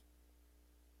think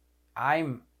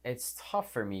it's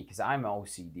tough for me because I'm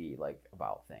OCD like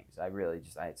about things. I really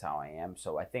it's how I am.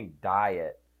 So I think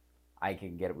diet, I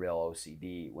can get real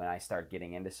OCD when I start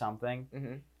getting into something.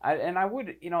 Mm-hmm. I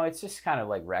would, it's just kind of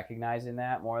like recognizing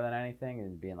that more than anything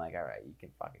and being like, all right, you can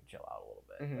fucking chill out a little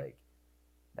bit, like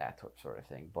that sort of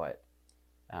thing. But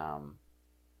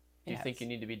do you think you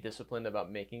need to be disciplined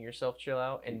about making yourself chill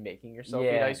out and making yourself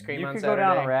yeah, eat ice cream on You could Saturday?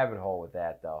 go down a rabbit hole with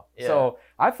that, though. Yeah. So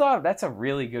I've thought that's a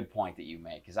really good point that you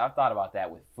make because I've thought about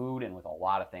that with food and with a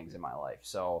lot of things in my life.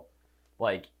 So,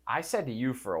 like I said to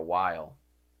you for a while,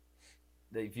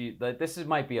 this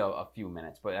might be a few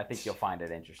minutes, but I think you'll find it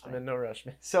interesting. I'm in no rush,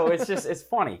 man. So it's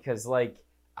funny because like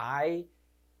I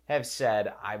have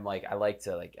said I want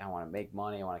to make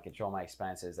money, I want to control my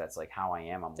expenses. That's like how I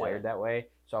am. I'm wired that way.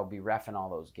 So I'll be reffing all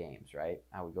those games, right?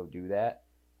 I would go do that,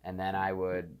 and then I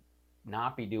would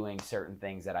not be doing certain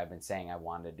things that I've been saying I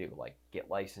wanted to do, like get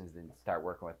licensed and start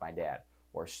working with my dad,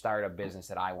 or start a business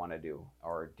that I want to do,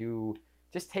 or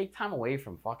just take time away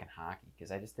from fucking hockey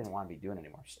because I just didn't want to be doing it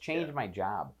anymore. Just change my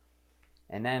job.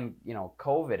 And then,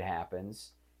 COVID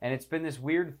happens, and it's been this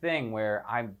weird thing where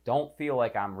I don't feel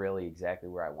like I'm really exactly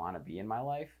where I want to be in my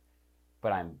life,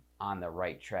 but I'm on the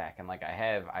right track. And like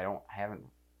I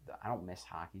don't miss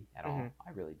hockey at all.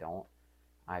 I really don't.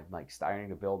 I'm like starting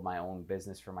to build my own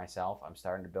business for myself. I'm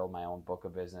starting to build my own book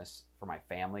of business for my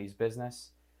family's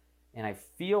business. And I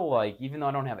feel like even though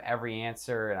I don't have every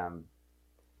answer and I'm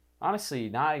honestly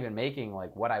not even making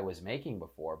like what I was making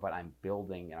before, but I'm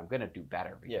building and I'm going to do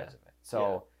better because of it.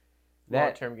 So that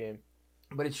long-term game.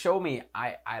 But it showed me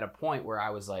I at a point where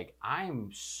I was like,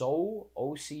 I'm so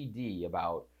OCD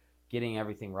about getting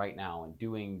everything right now and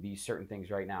doing these certain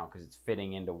things right now because it's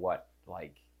fitting into what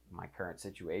like my current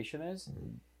situation is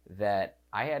that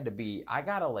I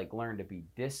gotta like learn to be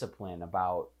disciplined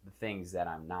about the things that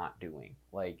I'm not doing.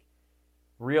 Like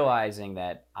realizing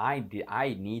that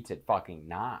I need to fucking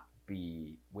not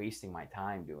be wasting my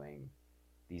time doing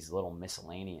these little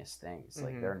miscellaneous things.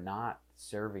 Like they're not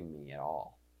serving me at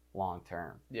all long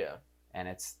term. Yeah. And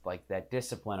it's like that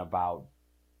discipline about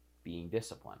being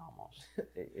disciplined almost.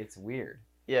 It's weird.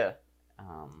 Yeah.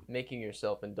 Making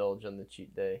yourself indulge on the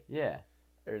cheat day. Yeah.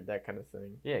 Or that kind of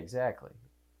thing. Yeah, exactly.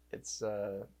 It's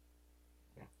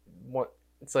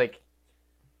it's like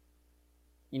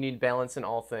you need balance in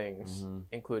all things,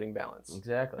 including balance.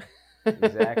 Exactly.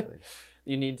 Exactly.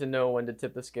 You need to know when to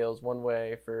tip the scales one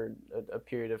way for a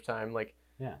period of time. Like,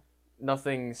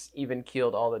 nothing's even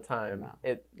keeled all the time. No.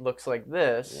 It looks like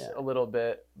this a little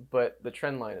bit, but the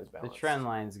trend line is balanced. The trend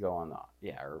line's going on.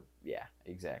 Yeah,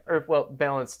 exactly. Or well,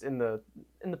 balanced in the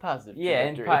positive.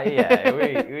 Yeah,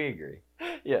 we agree.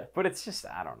 Yeah, but it's just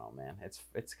I don't know, man.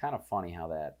 It's kind of funny how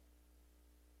that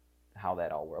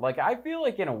all worked. Like I feel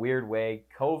like in a weird way,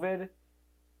 COVID,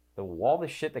 all the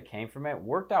shit that came from it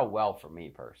worked out well for me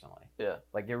personally. Yeah,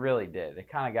 like it really did. It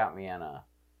kind of got me on a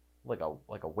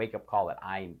wake up call that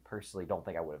I personally don't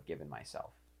think I would have given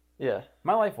myself. Yeah,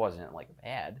 my life wasn't like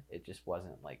bad. It just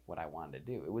wasn't like what I wanted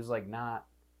to do. It was like not.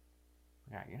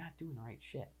 You're not doing the right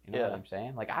shit. You know what I'm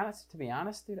saying? Like to be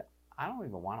honest, dude, I don't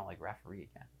even want to like referee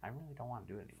again. I really don't want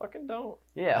to do it anymore. Fucking don't.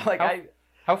 Yeah, like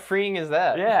how freeing is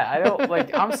that? Yeah, I don't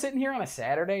like. I'm sitting here on a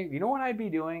Saturday. You know what I'd be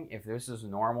doing if this was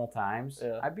normal times?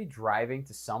 Yeah. I'd be driving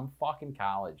to some fucking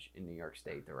college in New York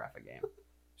State to ref a game.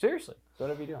 Seriously, that's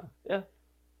what I'd be doing. Yeah,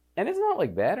 and it's not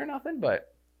like bad or nothing,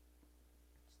 but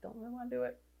just don't really want to do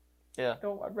it. Yeah,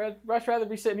 I'd much rather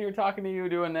be sitting here talking to you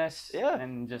doing this. Yeah,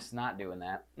 and just not doing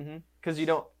that. Because you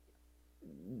don't.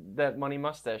 That money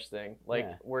mustache thing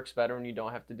works better when you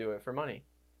don't have to do it for money.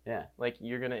 Yeah, like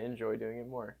you're gonna enjoy doing it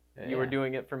more. Yeah, you were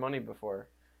doing it for money before.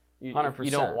 100%.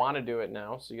 You don't want to do it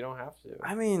now, so you don't have to.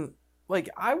 I mean, like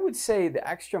I would say the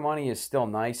extra money is still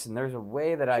nice, and there's a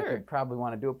way that I could probably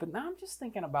want to do it. But now I'm just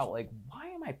thinking about like, why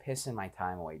am I pissing my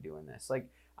time away doing this? Like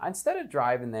instead of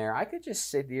driving there, I could just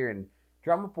sit here and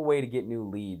drum up a way to get new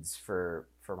leads for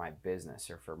my business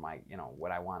or for my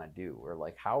what I want to do, or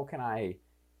like how can I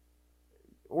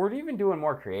or even doing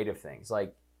more creative things.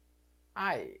 Like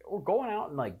we're going out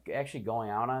and like actually going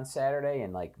out on Saturday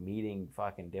and like meeting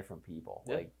fucking different people.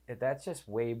 Yeah. Like that's just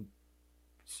way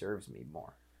serves me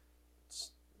more.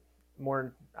 It's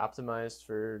more optimized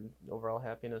for overall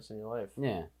happiness in your life.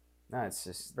 Yeah. No, it's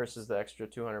just Versus the extra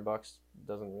 $200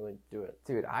 doesn't really do it.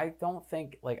 dude, I don't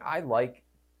think like I like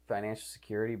financial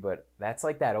security, but that's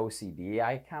like that OCD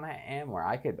I kind of am where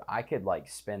I could like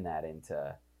spin that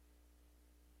into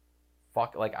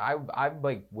fuck like I'm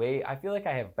like way I feel like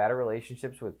I have better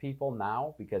relationships with people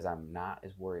now because I'm not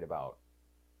as worried about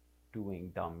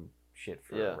doing dumb shit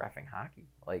for reffing hockey.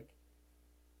 Like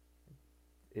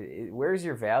where's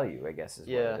your value, I guess is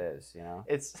what it is, you know?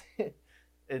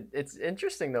 It's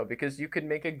interesting though because you could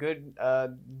make a good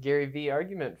Gary V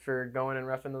argument for going and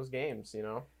reffing those games, you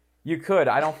know. You could.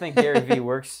 I don't think Gary V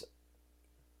works.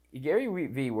 Gary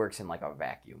V works in like a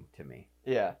vacuum to me.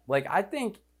 Yeah. Like I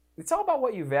think it's all about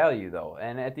what you value though,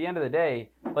 and at the end of the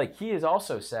day, like he has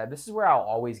also said, this is where I'll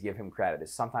always give him credit.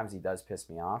 Is sometimes he does piss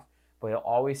me off, but he'll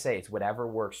always say it's whatever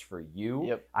works for you.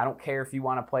 Yep. I don't care if you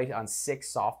want to play on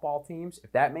 6 softball teams.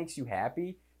 If that makes you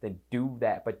happy, then do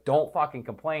that. But don't fucking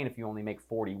complain if you only make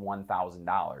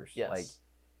 $41,000. Yes. Like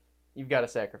you've got to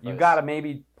sacrifice. you've got to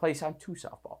maybe place on 2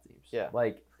 softball teams. Yeah.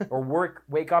 Like or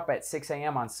wake up at 6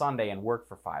 a.m. on Sunday and work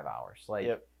for 5 hours. Like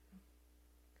Yep.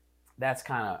 that's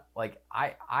kind of like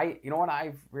I you know what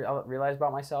I've realized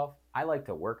about myself? I like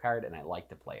to work hard and I like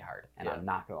to play hard, and I'm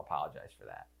not going to apologize for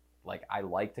that. Like I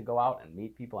like to go out and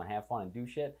meet people and have fun and do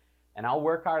shit, and I'll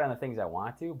work hard on the things I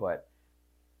want to, but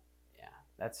yeah,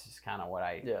 that's just kind of what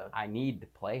I need to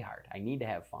play hard. I need to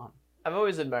have fun. I've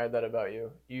always admired that about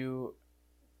you.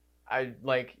 I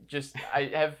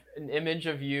have an image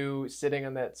of you sitting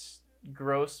on that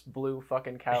gross blue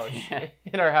fucking couch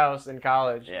in our house in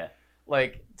college. Yeah.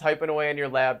 Like typing away on your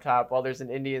laptop while there's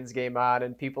an Indians game on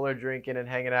and people are drinking and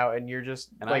hanging out and you're just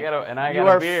and like I got you a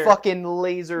are beer. fucking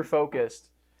laser focused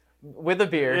with a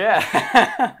beer.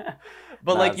 Yeah.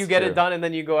 But No, like you it's get true. it done and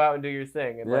then you go out and do your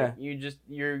thing and Yeah. like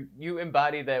you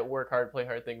embody that work hard play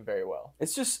hard thing very well.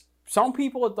 It's just some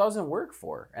people it doesn't work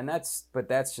for, and that's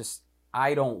just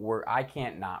I don't work. I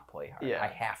can't not play hard. Yeah. I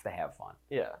have to have fun.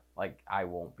 Yeah. Like I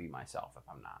won't be myself if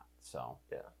I'm not. So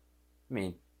Yeah. I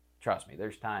mean, trust me.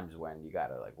 There's times when you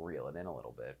gotta like reel it in a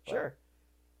little bit. But, Sure.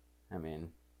 I mean,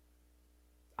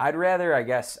 I'd rather. I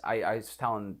guess I was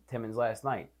telling Timmons last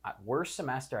night. Worst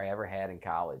semester I ever had in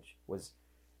college was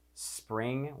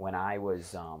spring when I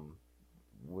was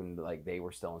when like they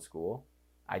were still in school.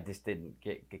 I just didn't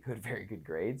get very good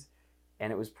grades,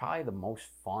 and it was probably the most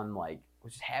fun. Like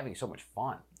was just having so much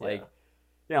fun. Like,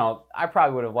 you know, I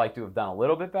probably would have liked to have done a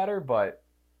little bit better, but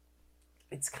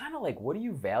it's kind of like, what do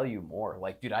you value more?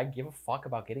 Like, dude, I give a fuck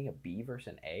about getting a B versus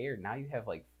an A, or now you have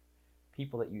like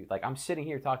people that you like. I'm sitting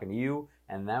here talking to you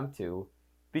and them two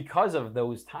because of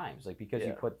those times, like because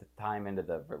you put the time into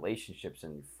the relationships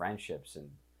and friendships, and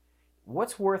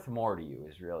what's worth more to you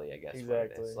is really, I guess, what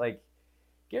it is. Like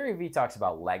Gary Vee talks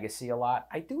about legacy a lot.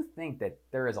 I do think that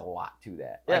there is a lot to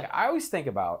that. Yeah. Like I always think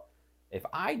about, if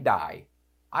I die,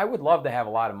 I would love to have a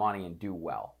lot of money and do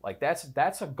well. Like that's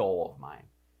a goal of mine.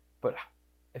 But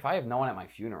if I have no one at my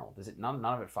funeral, does it none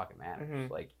of it fucking matters?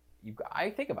 Mm-hmm. Like I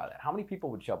think about that. How many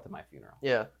people would show up to my funeral?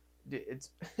 Yeah. It's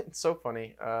so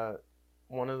funny.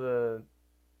 One of the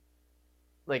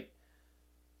like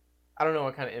I don't know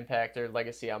what kind of impact or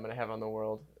legacy I'm going to have on the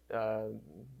world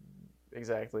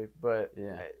exactly, but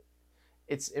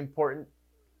it's important.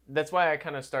 That's why I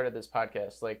kind of started this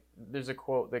podcast. Like there's a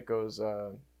quote that goes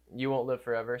you won't live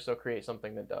forever, so create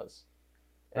something that does.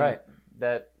 And right.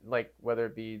 That like whether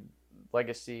it be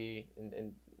legacy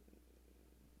and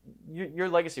your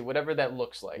legacy, whatever that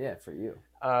looks like. Yeah, for you.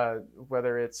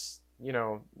 Whether it's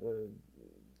the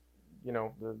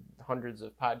hundreds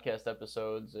of podcast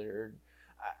episodes or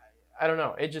I don't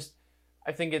know.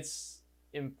 I think it's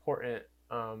important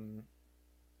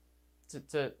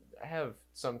to have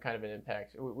some kind of an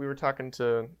impact. We were talking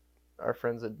to our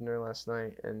friends at dinner last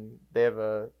night, and they have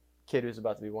a kid who's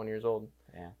about to be 1 year old.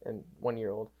 Yeah. And 1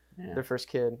 year old, their first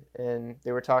kid, and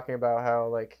they were talking about how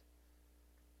like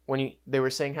they were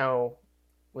saying how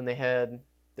when they had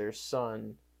their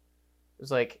son, it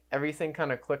was like everything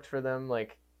kind of clicked for them.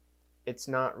 Like it's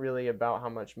not really about how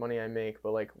much money I make,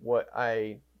 but like what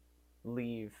I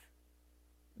leave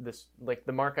this, like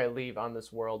the mark I leave on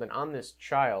this world and on this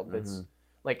child. That's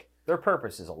like their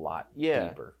purpose is a lot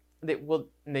deeper.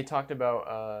 They talked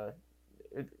about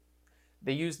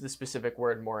they used the specific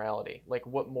word morality. Like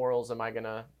what morals am I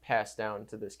gonna pass down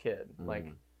to this kid?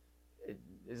 Like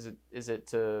is it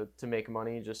to make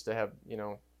money just to have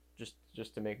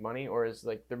just to make money, or is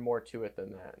like there more to it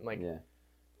than that? And like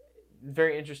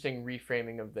very interesting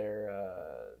reframing of their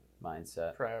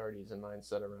mindset. priorities and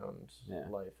mindset around Yeah.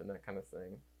 life and that kind of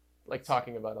thing. Like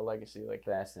talking about a legacy, like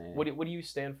Fascinating. what do you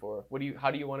stand for?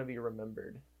 How do you want to be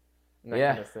remembered? And that Yeah.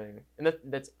 kind of thing. And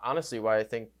that's honestly why I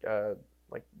think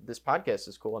like this podcast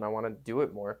is cool and I want to do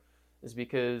it more, is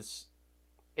because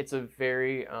it's a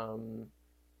very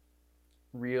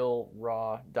real,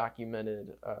 raw,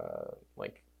 documented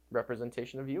like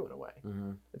representation of you in a way.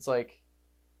 Mm-hmm. It's like,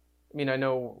 I mean, I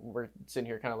know we're sitting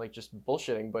here kind of like just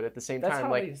bullshitting, but at the same That's time,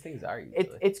 how like these things are usually.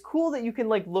 it's cool that you can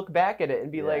like look back at it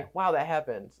and be Yeah. like, wow, that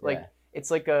happened. Like Yeah.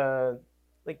 it's like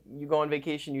you go on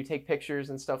vacation, you take pictures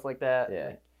and stuff like that. Yeah.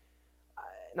 Like,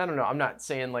 and I don't know. I'm not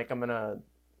saying like I'm gonna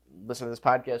listen to this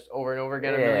podcast over and over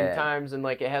again a million Yeah. times and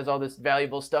like it has all this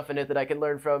valuable stuff in it that I can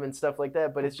learn from and stuff like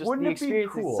that. But it's just Wouldn't the it be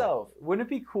experience cool? itself. Wouldn't it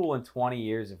be cool in 20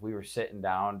 years if we were sitting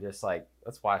down just like,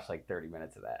 let's watch like 30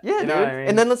 minutes of that? Yeah, You know dude. what I mean?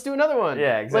 And then let's do another one.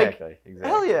 Yeah, Like, exactly. Exactly.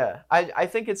 hell yeah. I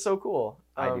think it's so cool.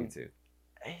 I do too.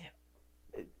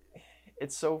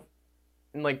 It's so,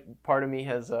 and like part of me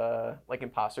has like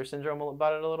imposter syndrome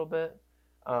about it a little bit.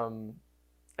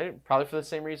 Probably for the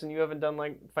same reason you haven't done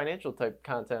like financial type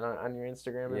content on your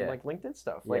Instagram and Yeah. like LinkedIn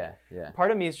stuff. Like Yeah. part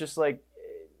of me is just like,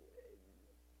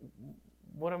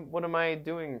 what am I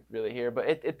doing really here? But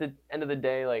at the end of the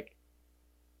day, like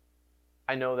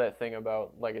I know that thing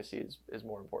about legacy is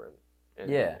more important. And,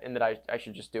 Yeah. and that I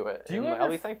should just do it. Do you and ever I'll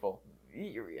be thankful.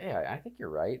 Yeah, I think you're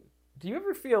right. Do you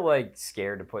ever feel like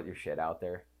scared to put your shit out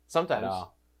there? Sometimes.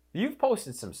 No. You've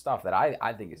posted some stuff that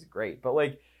I think is great, but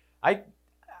like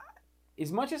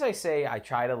as much as I say I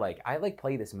try to like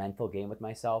play this mental game with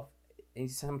myself, and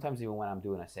sometimes even when I'm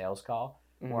doing a sales call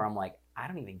where I'm like, I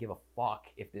don't even give a fuck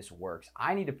if this works.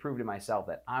 I need to prove to myself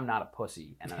that I'm not a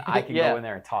pussy and that I can Yeah. go in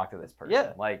there and talk to this person.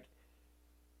 Yeah. Like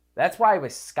that's why I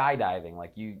was skydiving.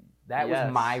 Like that Yes.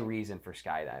 was my reason for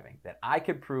skydiving. That I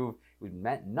could prove it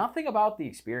meant nothing about the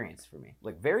experience for me.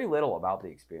 Like very little about the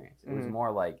experience. It was Mhm.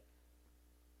 more like,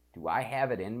 do I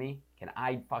have it in me? Can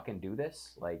I fucking do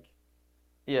this? Like,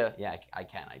 Yeah. yeah, I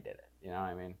can. I did it. You know what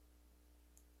I mean?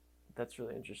 That's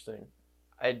really interesting.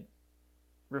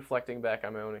 Reflecting back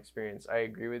on my own experience, I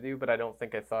agree with you, but I don't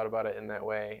think I thought about it in that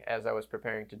way as I was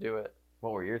preparing to do it.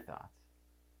 What were your thoughts?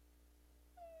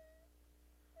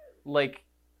 Like,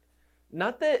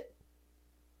 not that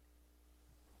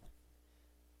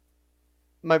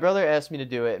my brother asked me to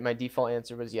do it, and my default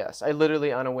answer was yes. I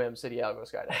literally, on a whim, said, yeah, I'll go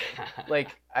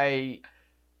skydiving.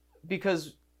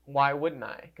 Because why wouldn't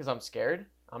I? Because I'm scared.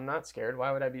 I'm not scared.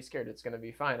 Why would I be scared? It's going to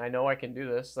be fine. I know I can do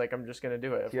this. Like, I'm just going to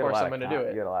do it. Of course I'm going to do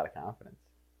it. You had a lot of confidence.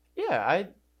 Yeah,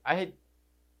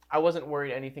 I wasn't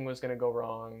worried anything was going to go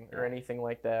wrong or Yeah. anything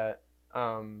like that.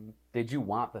 Did you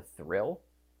want the thrill?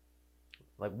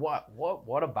 Like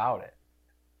what about it?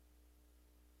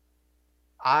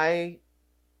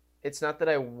 It's not that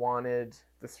I wanted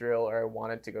the thrill or I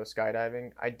wanted to go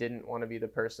skydiving. I didn't want to be the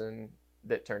person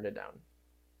that turned it down.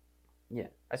 Yeah.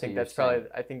 I think you're that's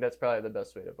probably the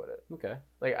best way to put it. Okay.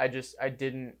 Like I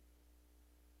didn't,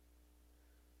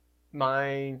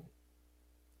 my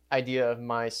idea of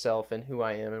myself and who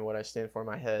I am and what I stand for in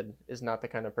my head is not the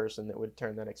kind of person that would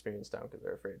turn that experience down because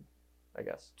they're afraid, I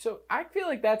guess. So I feel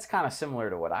like that's kind of similar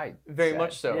to what I Very said.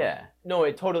 much so. Yeah. No,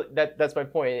 it totally, that's my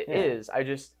point. It Yeah. is. I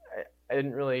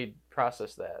didn't really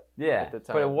process that. Yeah. At the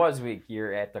But it time. was weak.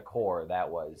 You're at the core. That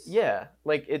was. Yeah.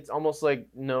 Like it's almost like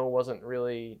no wasn't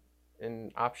really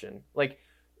an option. Like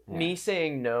Yeah. me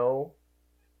saying no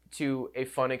to a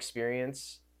fun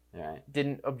experience Right.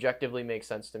 didn't objectively make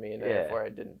sense to me, and Yeah. therefore I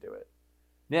didn't do it.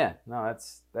 Yeah. No,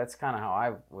 that's kind of how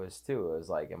I was too. It was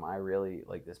like, am I really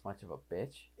like this much of a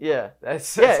bitch? Yeah.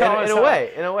 That's Yeah, how in it's a how-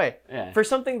 way, in a way. Yeah. For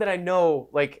something that I know,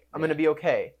 like, I'm Yeah. going to be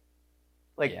okay.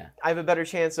 Like, Yeah. I have a better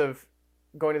chance of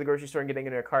going to the grocery store and getting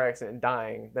into a car accident and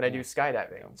dying than I do Yeah.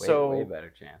 skydiving. Yeah, way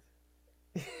better chance.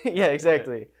 Yeah,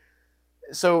 exactly.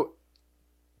 So,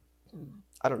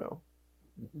 I don't know.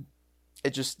 It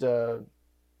just,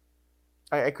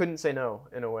 I couldn't say no,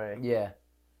 in a way. Yeah.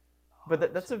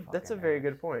 But that's a very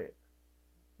good point.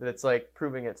 That it's like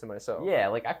proving it to myself. Yeah,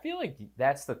 like I feel like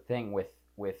that's the thing with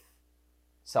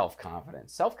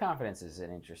self-confidence. Self-confidence is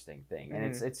an interesting thing, and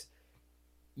it's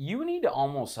you need to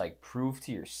almost like prove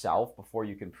to yourself before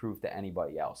you can prove to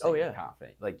anybody else that Oh, you're yeah.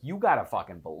 confident. Like you gotta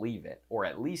fucking believe it, or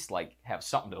at least like have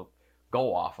something to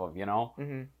go off of, you know.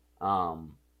 Mm-hmm.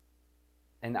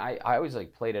 And I always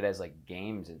like played it as like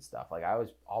games and stuff. Like I was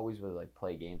always would like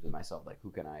play games with myself. Like who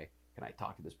can I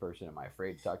talk to this person? Am I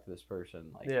afraid to talk to this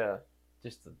person? Like Yeah.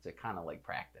 just to kind of like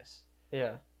practice.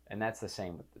 Yeah. And that's the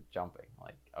same with the jumping.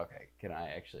 Like, okay, can I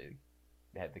actually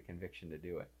have the conviction to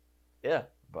do it? Yeah.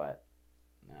 But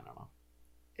I don't know.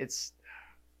 It's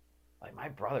Like my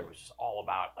brother was just all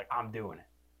about like I'm doing it.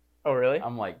 Oh, really?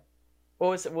 I'm like, What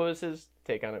was his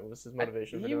take on it? What was his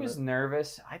motivation? for he doing was it?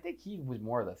 nervous. I think he was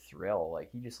more the thrill.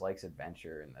 Like he just likes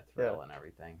adventure and the thrill and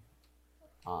everything.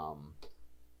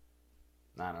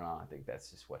 I don't know. I think that's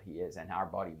just what he is. And our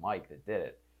buddy Mike that did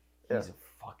it, he's a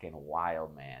fucking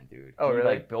wild man, dude. Oh, he, really?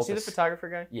 Like, built Is he the photographer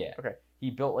guy? Yeah. Okay.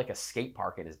 He built like a skate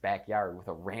park in his backyard with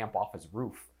a ramp off his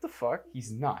roof. What the fuck?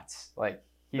 He's nuts. Like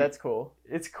That's cool.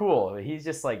 it's cool. He's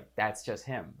just like that's just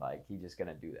him. Like he's just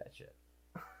gonna do that shit.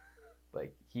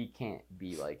 Like he can't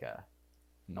be like a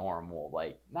normal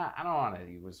like not. I don't want to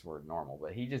use the word normal,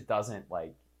 but he just doesn't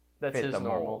like That's fit his the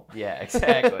normal. mold. Yeah,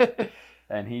 exactly.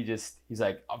 And he's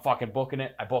like, I'm fucking booking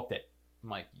it. I booked it. I'm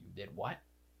like, you did what?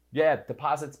 Yeah,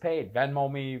 deposit's paid.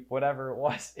 Venmo me, whatever it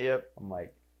was. Yep. I'm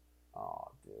like, oh,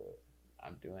 dude,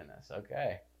 I'm doing this.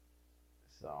 Okay.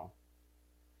 So.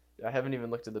 I haven't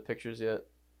even looked at the pictures yet.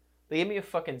 They gave me a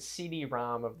fucking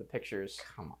CD-ROM of the pictures.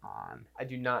 Come on. I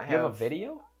do not You have have a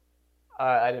video?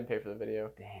 I didn't pay for the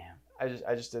video. Damn.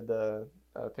 I just did the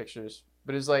pictures.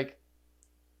 But it's like,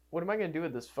 what am I gonna do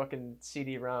with this fucking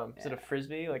CD-ROM? Is it a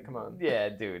frisbee? Like, come on. Yeah,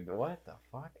 dude. What the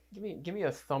fuck? Give me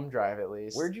a thumb drive at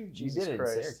least. Where'd you Jesus did it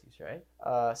Christ. in Syracuse, right?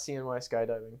 CNY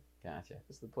Skydiving Gotcha.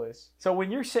 is the place. So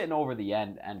when you're sitting over the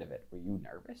end of it, were you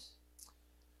nervous?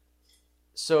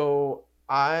 So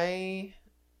I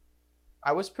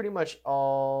was pretty much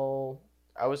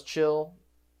I was chill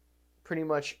pretty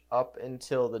much up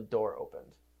until the door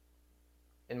opened.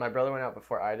 And my brother went out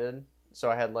before I did. So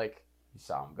I had like, You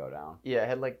saw him go down. yeah, I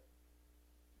had like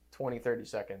 20, 30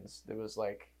 seconds. It was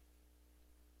like,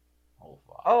 Oh,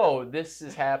 fuck. oh, this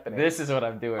is happening. This is what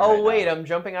I'm doing. Oh, right wait, now. I'm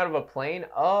jumping out of a plane?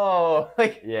 Oh,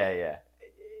 like, Yeah.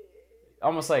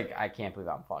 Almost like I can't believe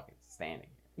I'm fucking standing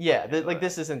yeah, like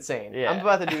this is insane. Yeah. I'm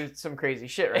about to do some crazy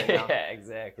shit right here. now. Yeah,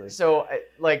 exactly. So,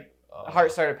 like, Oh.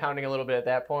 heart started pounding a little bit at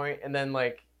that point, and then,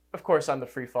 like, of course, on the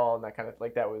free fall and that kind of,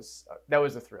 like, that was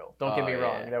a thrill. Don't get Oh, me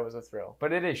wrong, yeah. that was a thrill.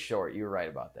 But it is short. You were right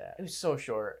about that. It was so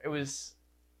short. It was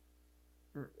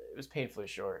painfully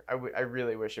short. I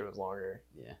really wish it was longer.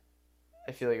 Yeah.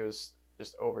 I feel like it was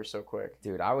just over so quick.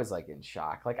 Dude, I was like in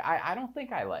shock. Like I don't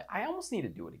think I almost need to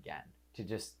do it again to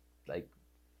just like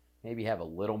maybe have a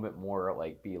little bit more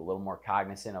like be a little more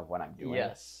cognizant of what I'm doing.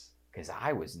 Yes. Because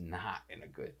I was not in a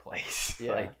good place.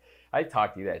 Yeah. Like I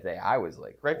talked to you that day. I was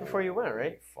like Right before you went,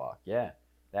 right? holy Fuck. Yeah.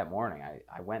 That morning. I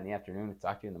went in the afternoon to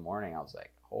talk to you in the morning. I was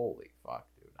like, holy fuck,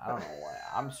 dude. I don't know why.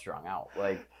 I'm strung out.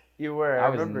 Like You were. I I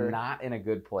was remember. not in a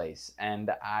good place.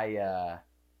 And I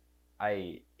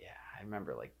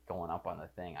remember like going up on the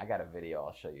thing. I got a video.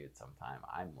 I'll show you it sometime.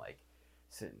 I'm like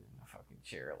sitting in a fucking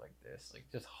chair like this, like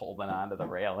just holding on to the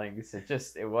railings. It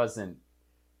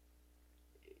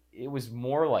was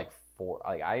more like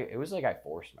it was like I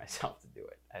forced myself to do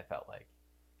it. I felt like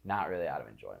not really out of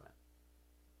enjoyment,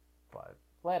 but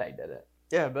glad I did it.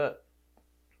 Yeah, but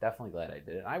Definitely glad I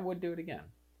did it. I would do it again.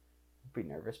 I'd be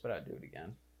nervous, but I'd do it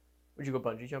again. would you go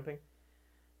bungee jumping?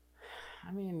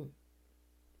 I mean,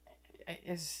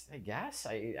 I guess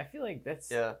I feel like that's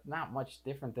Yeah. not much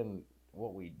different than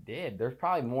what we did. There's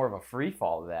probably more of a free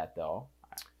fall to that though.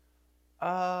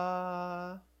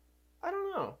 I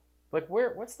don't know. Like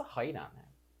what's the height on that?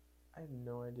 I have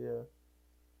no idea.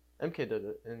 MK did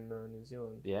it in New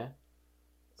Zealand. Yeah,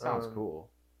 sounds Um,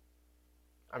 cool.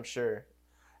 I'm sure.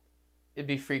 It'd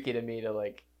be freaky to me to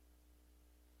like.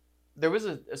 There was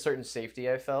a certain safety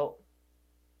I felt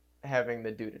having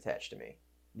the dude attached to me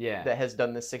Yeah, that has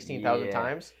done this 16,000 Yeah.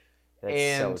 times that's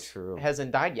and so true.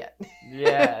 hasn't died yet.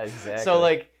 Yeah, exactly. So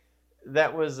like,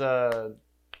 that was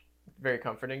very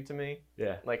comforting to me.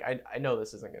 yeah, Like I know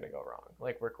this isn't gonna go wrong.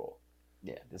 Like we're cool.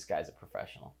 yeah. This guy's a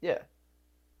professional. Yeah.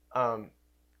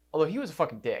 Although he was a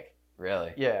fucking dick.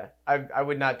 Really? Yeah. I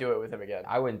would not do it with him again.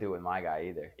 I wouldn't do it with my guy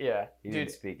either. Yeah. He Dude.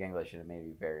 didn't speak English, and it made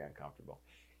me very uncomfortable.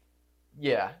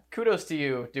 Yeah. Kudos to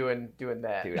you doing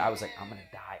that. Dude, I was like, I'm gonna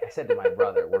die. I said to my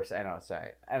brother, I know,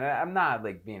 sorry, and I'm not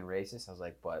like being racist. I was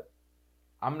like, but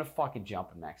I'm gonna fucking jump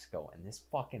in Mexico, and this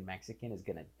fucking Mexican is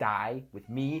gonna die with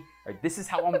me, or this is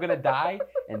how I'm gonna die,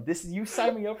 and this is you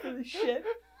sign me up for this shit,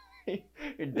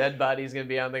 Your dead body's gonna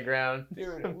be on the ground.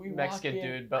 dude. We Mexican walk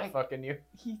in, dude butt fucking you.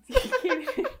 He can't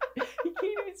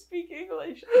even speak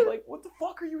English. I'm like, what the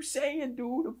fuck are you saying,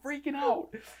 dude? I'm freaking out.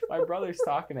 My brother's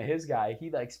talking to his guy. He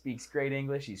like speaks great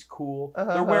English. He's cool.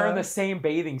 They're wearing the same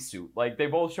bathing suit. Like they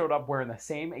both showed up wearing the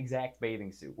same exact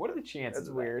bathing suit. What are the chances? That's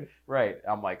of that? weird. Right.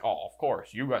 I'm like, oh, of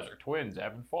course. You guys are twins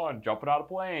having fun, jumping out of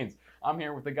planes. I'm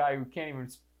here with the guy who can't even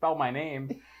spell my name.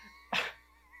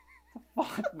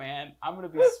 Fuck, man. I'm going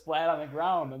to be splat on the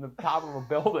ground on the top of a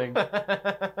building.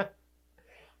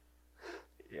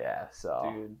 Yeah,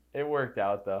 so Dude. it worked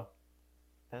out, though.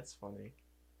 That's funny.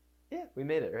 Yeah, we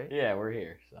made it, right? Yeah, we're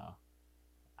here, so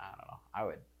I don't know.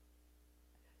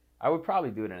 I would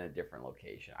probably do it in a different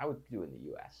location. I would do it in the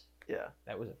U.S. Yeah.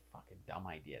 That was a fucking dumb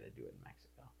idea to do it in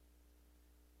Mexico.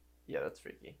 Yeah, that's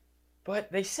freaky.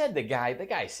 But they said the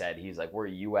guy said he's like, we're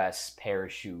U.S.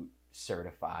 parachute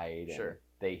certified. And Sure.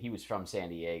 he was from San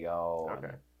Diego.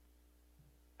 Okay.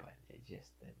 But it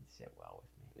just didn't sit well with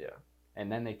me. Yeah.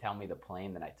 And then they tell me the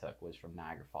plane that I took was from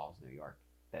Niagara Falls, New York.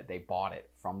 That they bought it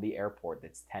from the airport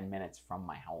that's 10 minutes from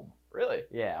my home. Really?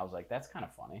 Yeah, I was like, that's kind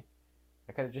of funny.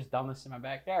 I could have just done this in my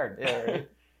backyard. Yeah, right.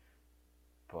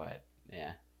 But,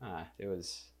 yeah, it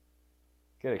was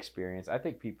a good experience. I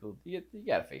think people, you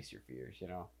got to face your fears, you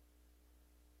know?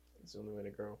 It's the only way to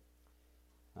grow.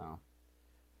 No.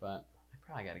 But I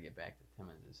probably got to get back to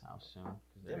Timmons' house soon. 'Cause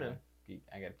Yeah, man.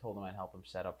 I told him I'd help him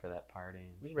set up for that party.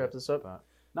 And We can wrap this up. But,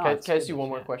 no, Can I it's ask good you to one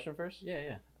more chat. question first?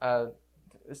 Yeah. I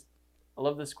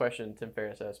love this question Tim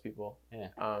Ferriss asks people. Yeah.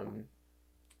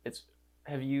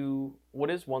 What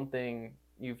is one thing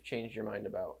you've changed your mind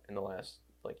about in the last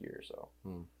year or so?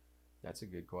 That's a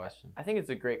good question. I think it's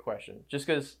a great question. Just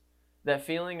because that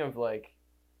feeling of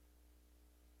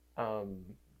I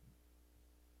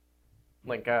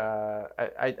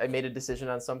made a decision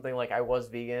on something, I was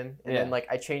vegan, and then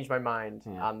I changed my mind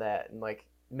on that and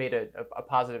made a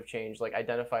positive change,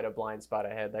 identified a blind spot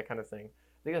I had, that kind of thing.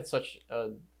 I think that's such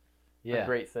a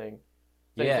great thing.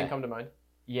 Does anything come to mind?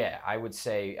 Yeah, I would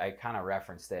say I kind of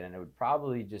referenced it, and it would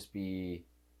probably just be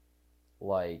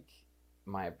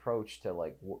my approach to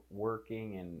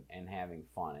working and having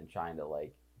fun and trying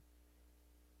to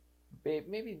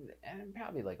maybe and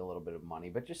probably a little bit of money,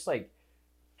 but just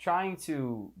trying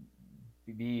to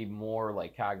be more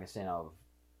cognizant of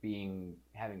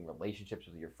having relationships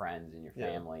with your friends and your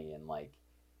family, and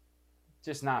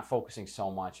just not focusing so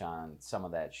much on some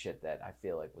of that shit that I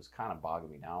feel was kind of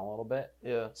bogging me down a little bit.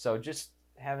 Yeah. So just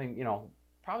having,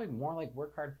 probably more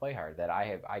work hard, play hard, that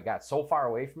I got so far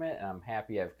away from it, and I'm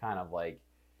happy I've kind of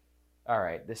all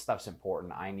right, this stuff's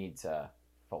important. I need to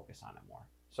focus on it more.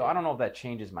 So I don't know if that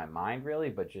changes my mind really,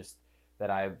 but just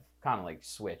that I've kind of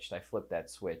switched. I flipped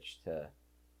that switch to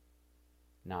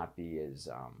not be as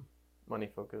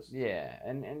money focused. Yeah,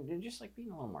 and just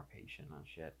being a little more patient on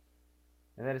shit,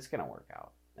 and that it's gonna work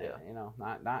out. Yeah.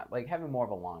 Not having more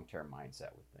of a long-term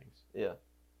mindset with things. Yeah.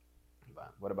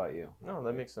 But what about you? No,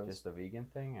 that makes sense. Just a vegan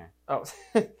thing, or? Oh,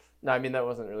 no, I mean that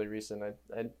wasn't really recent.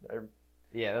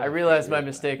 Yeah, I realized my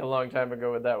mistake a long time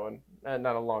ago with that one.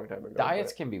 Not a long time ago.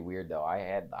 Diets can be weird though. I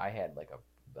had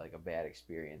a bad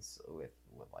experience with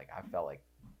I felt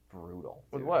brutal.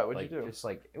 With dude. what? What'd you do? Just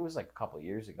it was a couple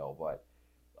years ago, but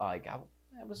I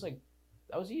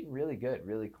was eating really good,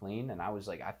 really clean, and I was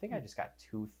I think I just got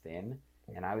too thin,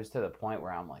 and I was to the point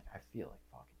where I'm I feel like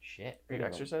fucking shit. Are you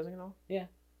exercising at all? Yeah.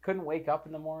 Couldn't wake up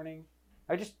in the morning.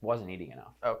 I just wasn't eating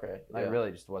enough. Okay. Yeah. I really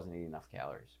just wasn't eating enough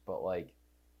calories. But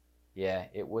yeah,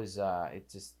 it was it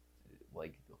just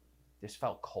just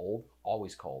felt cold.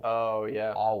 Always cold. Oh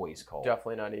yeah. Always cold.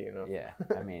 Definitely not eating enough. Yeah.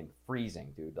 I mean,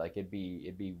 freezing, dude. It'd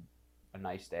be a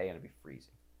nice day and it'd be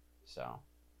freezing. So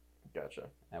Gotcha.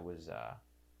 that was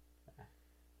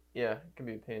yeah, it can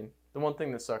be a pain. The one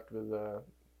thing that sucked with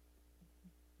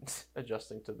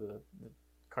adjusting to the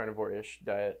carnivore-ish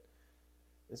diet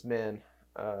is, man,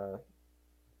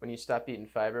 when you stop eating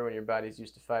fiber, when your body's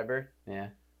used to fiber, yeah,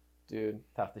 dude,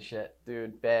 tough to shit.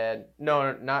 Dude, bad.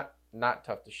 No, not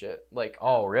tough to shit.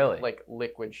 Oh, really?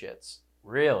 Liquid shits.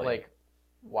 Really?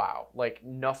 Wow.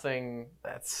 Nothing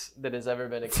that has ever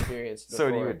been experienced before.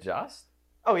 So do you adjust?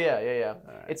 Oh yeah.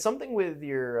 Right. It's something with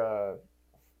your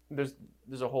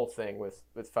there's a whole thing with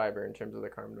fiber in terms of the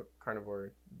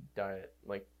carnivore diet,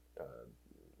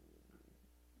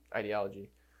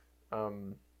 ideology.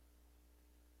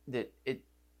 That it,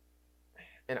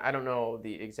 and I don't know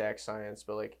the exact science,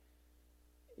 but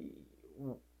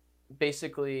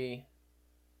basically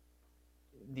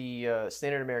the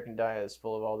standard American diet is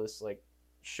full of all this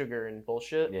sugar and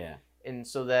bullshit. Yeah. And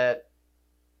so that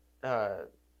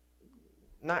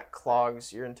not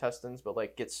clogs your intestines, but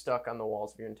gets stuck on the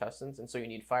walls of your intestines, and so you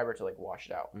need fiber to wash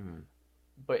it out. Mm-hmm.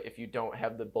 But if you don't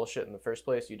have the bullshit in the first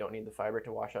place, you don't need the fiber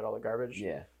to wash out all the garbage.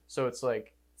 Yeah. So it's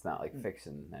it's not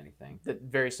fixing anything. The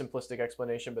very simplistic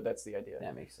explanation, but that's the idea.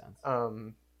 That makes sense.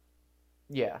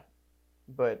 Yeah,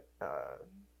 but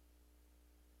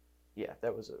yeah,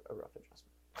 that was a rough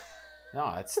adjustment.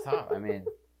 No, it's tough. I mean, it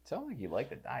sounds like you like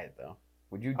the diet though.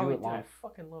 Would you do it long? I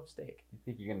fucking love steak. You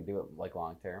think you're gonna do it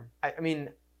long term? I mean,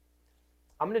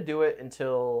 I'm gonna do it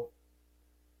until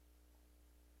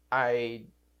I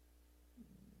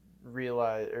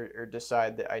realize or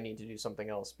decide that I need to do something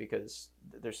else because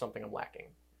there's something I'm lacking.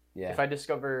 Yeah. If I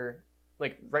discover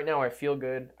like right now I feel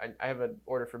good. I have an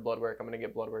order for blood work. I'm gonna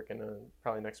get blood work in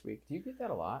probably next week. Do you get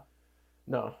that a lot?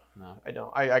 No, No. I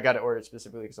don't. I got it ordered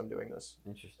specifically because I'm doing this.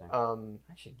 Interesting.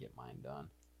 I should get mine done.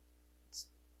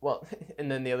 Well, and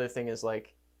then the other thing is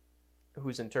like,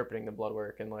 who's interpreting the blood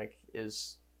work and like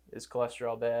is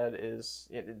cholesterol bad?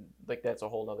 Like that's a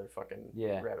whole other fucking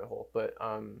rabbit hole. But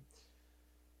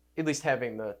at least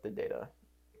having the data.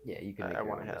 Yeah, you can make I your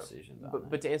want own to have. decisions on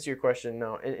But to answer your question,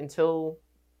 no. Until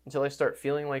I start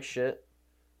feeling like shit,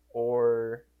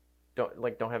 or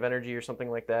don't have energy or something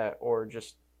like that, or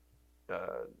just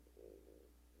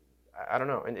I don't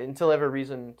know. And until I have a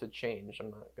reason to change,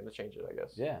 I'm not gonna change it. I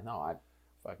guess. Yeah. No, I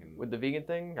fucking. With the vegan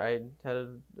thing, I had a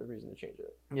reason to change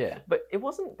it. Yeah. But it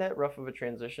wasn't that rough of a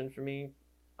transition for me,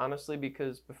 honestly,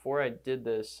 because before I did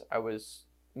this, I was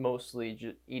mostly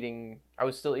just I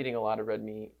was still eating a lot of red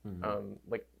meat,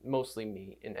 like mostly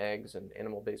meat and eggs and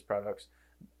animal-based products.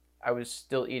 I was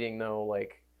still eating though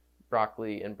like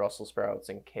broccoli and Brussels sprouts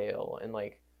and kale and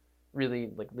like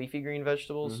really like leafy green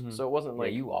vegetables. So it wasn't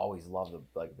like you always loved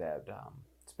that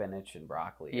spinach and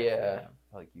broccoli. Yeah. I feel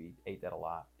like you ate that a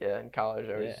lot. in college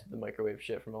I was the microwave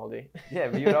shit from Aldi. Yeah,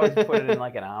 but you'd always put it in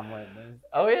like an omelet.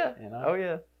 Oh yeah. You know? Oh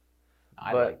yeah.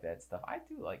 I like that stuff. I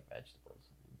do like vegetables.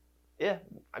 Yeah,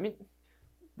 I mean,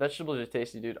 vegetables are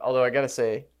tasty, dude. Although I gotta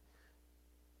say,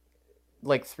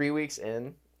 like 3 weeks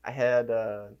in, I had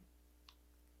a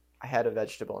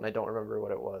vegetable and I don't remember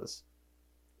what it was,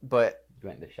 but You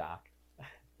went into shock.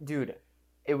 dude,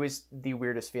 it was the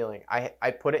weirdest feeling.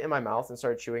 I put it in my mouth and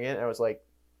started chewing it, and I was like,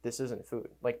 this isn't food.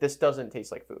 Like this doesn't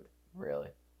taste like food. Really?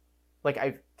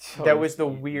 Like that was the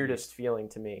weirdest feeling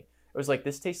to me. It was like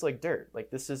this tastes like dirt.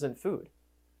 Like this isn't food.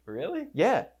 Really?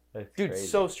 Yeah. That's Dude, crazy.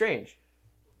 so strange.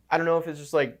 I don't know if it's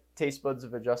just like taste buds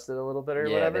have adjusted a little bit or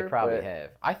whatever. Yeah, they probably but, have.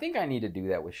 I think I need to do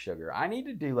that with sugar. I need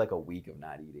to do like a week of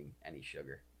not eating any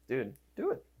sugar. Dude,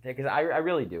 do it. Because I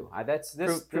really do. This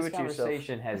Prove it to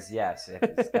conversation has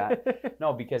it's got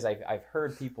no, because I've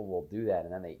heard people will do that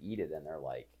and then they eat it and they're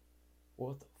like,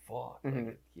 what the fuck? Mhm.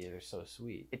 Like, yeah, they're so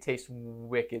sweet. It tastes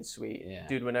wicked sweet. Yeah.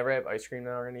 Dude, whenever I have ice cream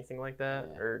now or anything like that,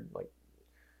 Yeah. or like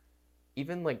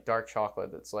even like dark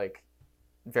chocolate that's like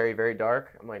very, very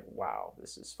dark, I'm like, wow,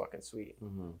 this is fucking sweet.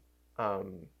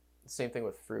 Mm-hmm. Same thing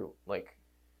with fruit. Like,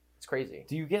 it's crazy.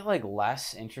 Do you get like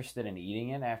less interested in eating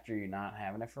it after you're not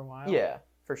having it for a while? Yeah,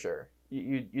 for sure.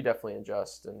 You definitely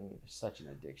adjust, and There's such an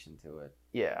addiction to it.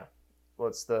 yeah.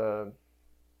 Well,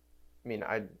 I mean,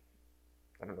 I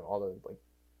don't know all the like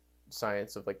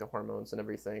science of like the hormones and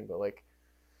everything, but like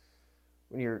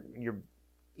when you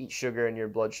eat sugar and your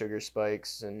blood sugar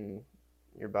spikes and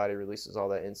your body releases all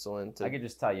that insulin to I could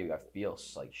just tell you, I feel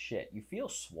like shit. You feel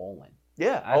swollen.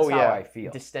 yeah. That's yeah. how I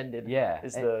feel. Distended. Yeah.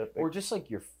 Is or just like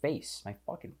your face. My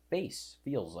fucking face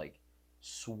feels like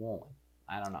swollen.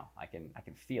 I don't know. I can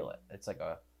feel it. It's like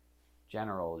a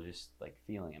general just like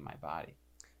feeling in my body.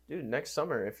 dude, next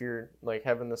summer if you're like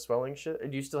having the swelling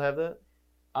shit, do you still have that?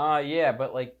 Yeah,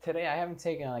 but like today I haven't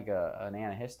taken like an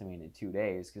antihistamine in 2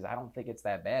 days because I don't think it's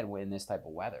that bad in this type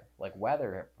of weather. Like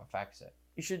weather affects it.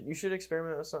 You should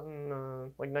experiment with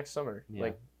something like next summer, Yeah.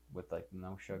 like With like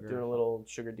no sugar. doing a little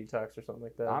sugar detox or something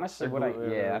like that. Honestly, Or what I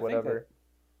gluten or think whatever.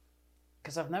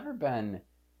 because I've never been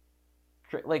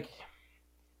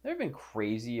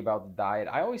crazy about the diet.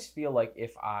 I always feel like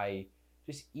if I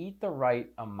just eat the right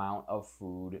amount of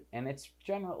food, and it's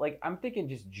general, like I'm thinking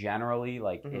just generally,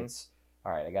 like Mhm. it's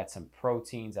all right. I got some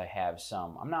proteins. I have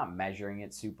some. I'm not measuring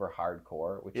it super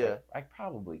hardcore, which Yeah. I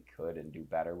probably could and do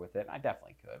better with it. I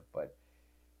definitely could, but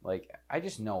like I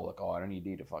just know, like, oh, I don't need to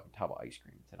eat a fucking tub of ice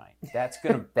cream tonight.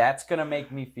 That's gonna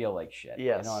make me feel like shit.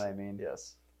 Yes. You know what I mean?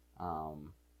 Yes.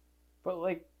 But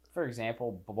like for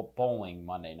example, bowling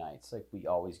Monday nights, like we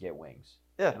always get wings.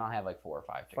 Yeah. And I'll have like 4 or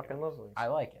 5 chicken Fucking wings. love wings. I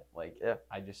like it. Like Yeah.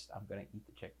 I'm gonna eat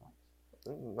the chicken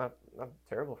wings. Not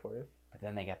terrible for you. But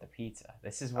then they got the pizza.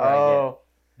 This is where I get. Oh.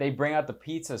 They bring out the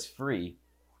pizzas free,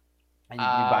 and you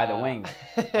buy the wings.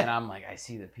 And I'm like, I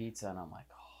see the pizza, and I'm like,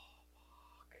 oh,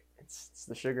 it's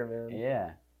the sugar, man.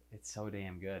 yeah, it's so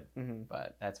damn good. Mm-hmm.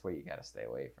 But that's where you gotta stay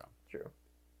away from. True.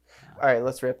 All right,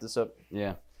 let's wrap this up.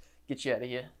 Yeah. Get you out of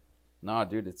here. No,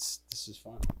 dude, this is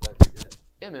fun. I'm glad we did it.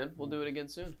 Yeah, man. We'll do it again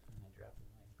soon. And I dropped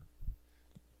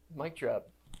the mic. Mic drop.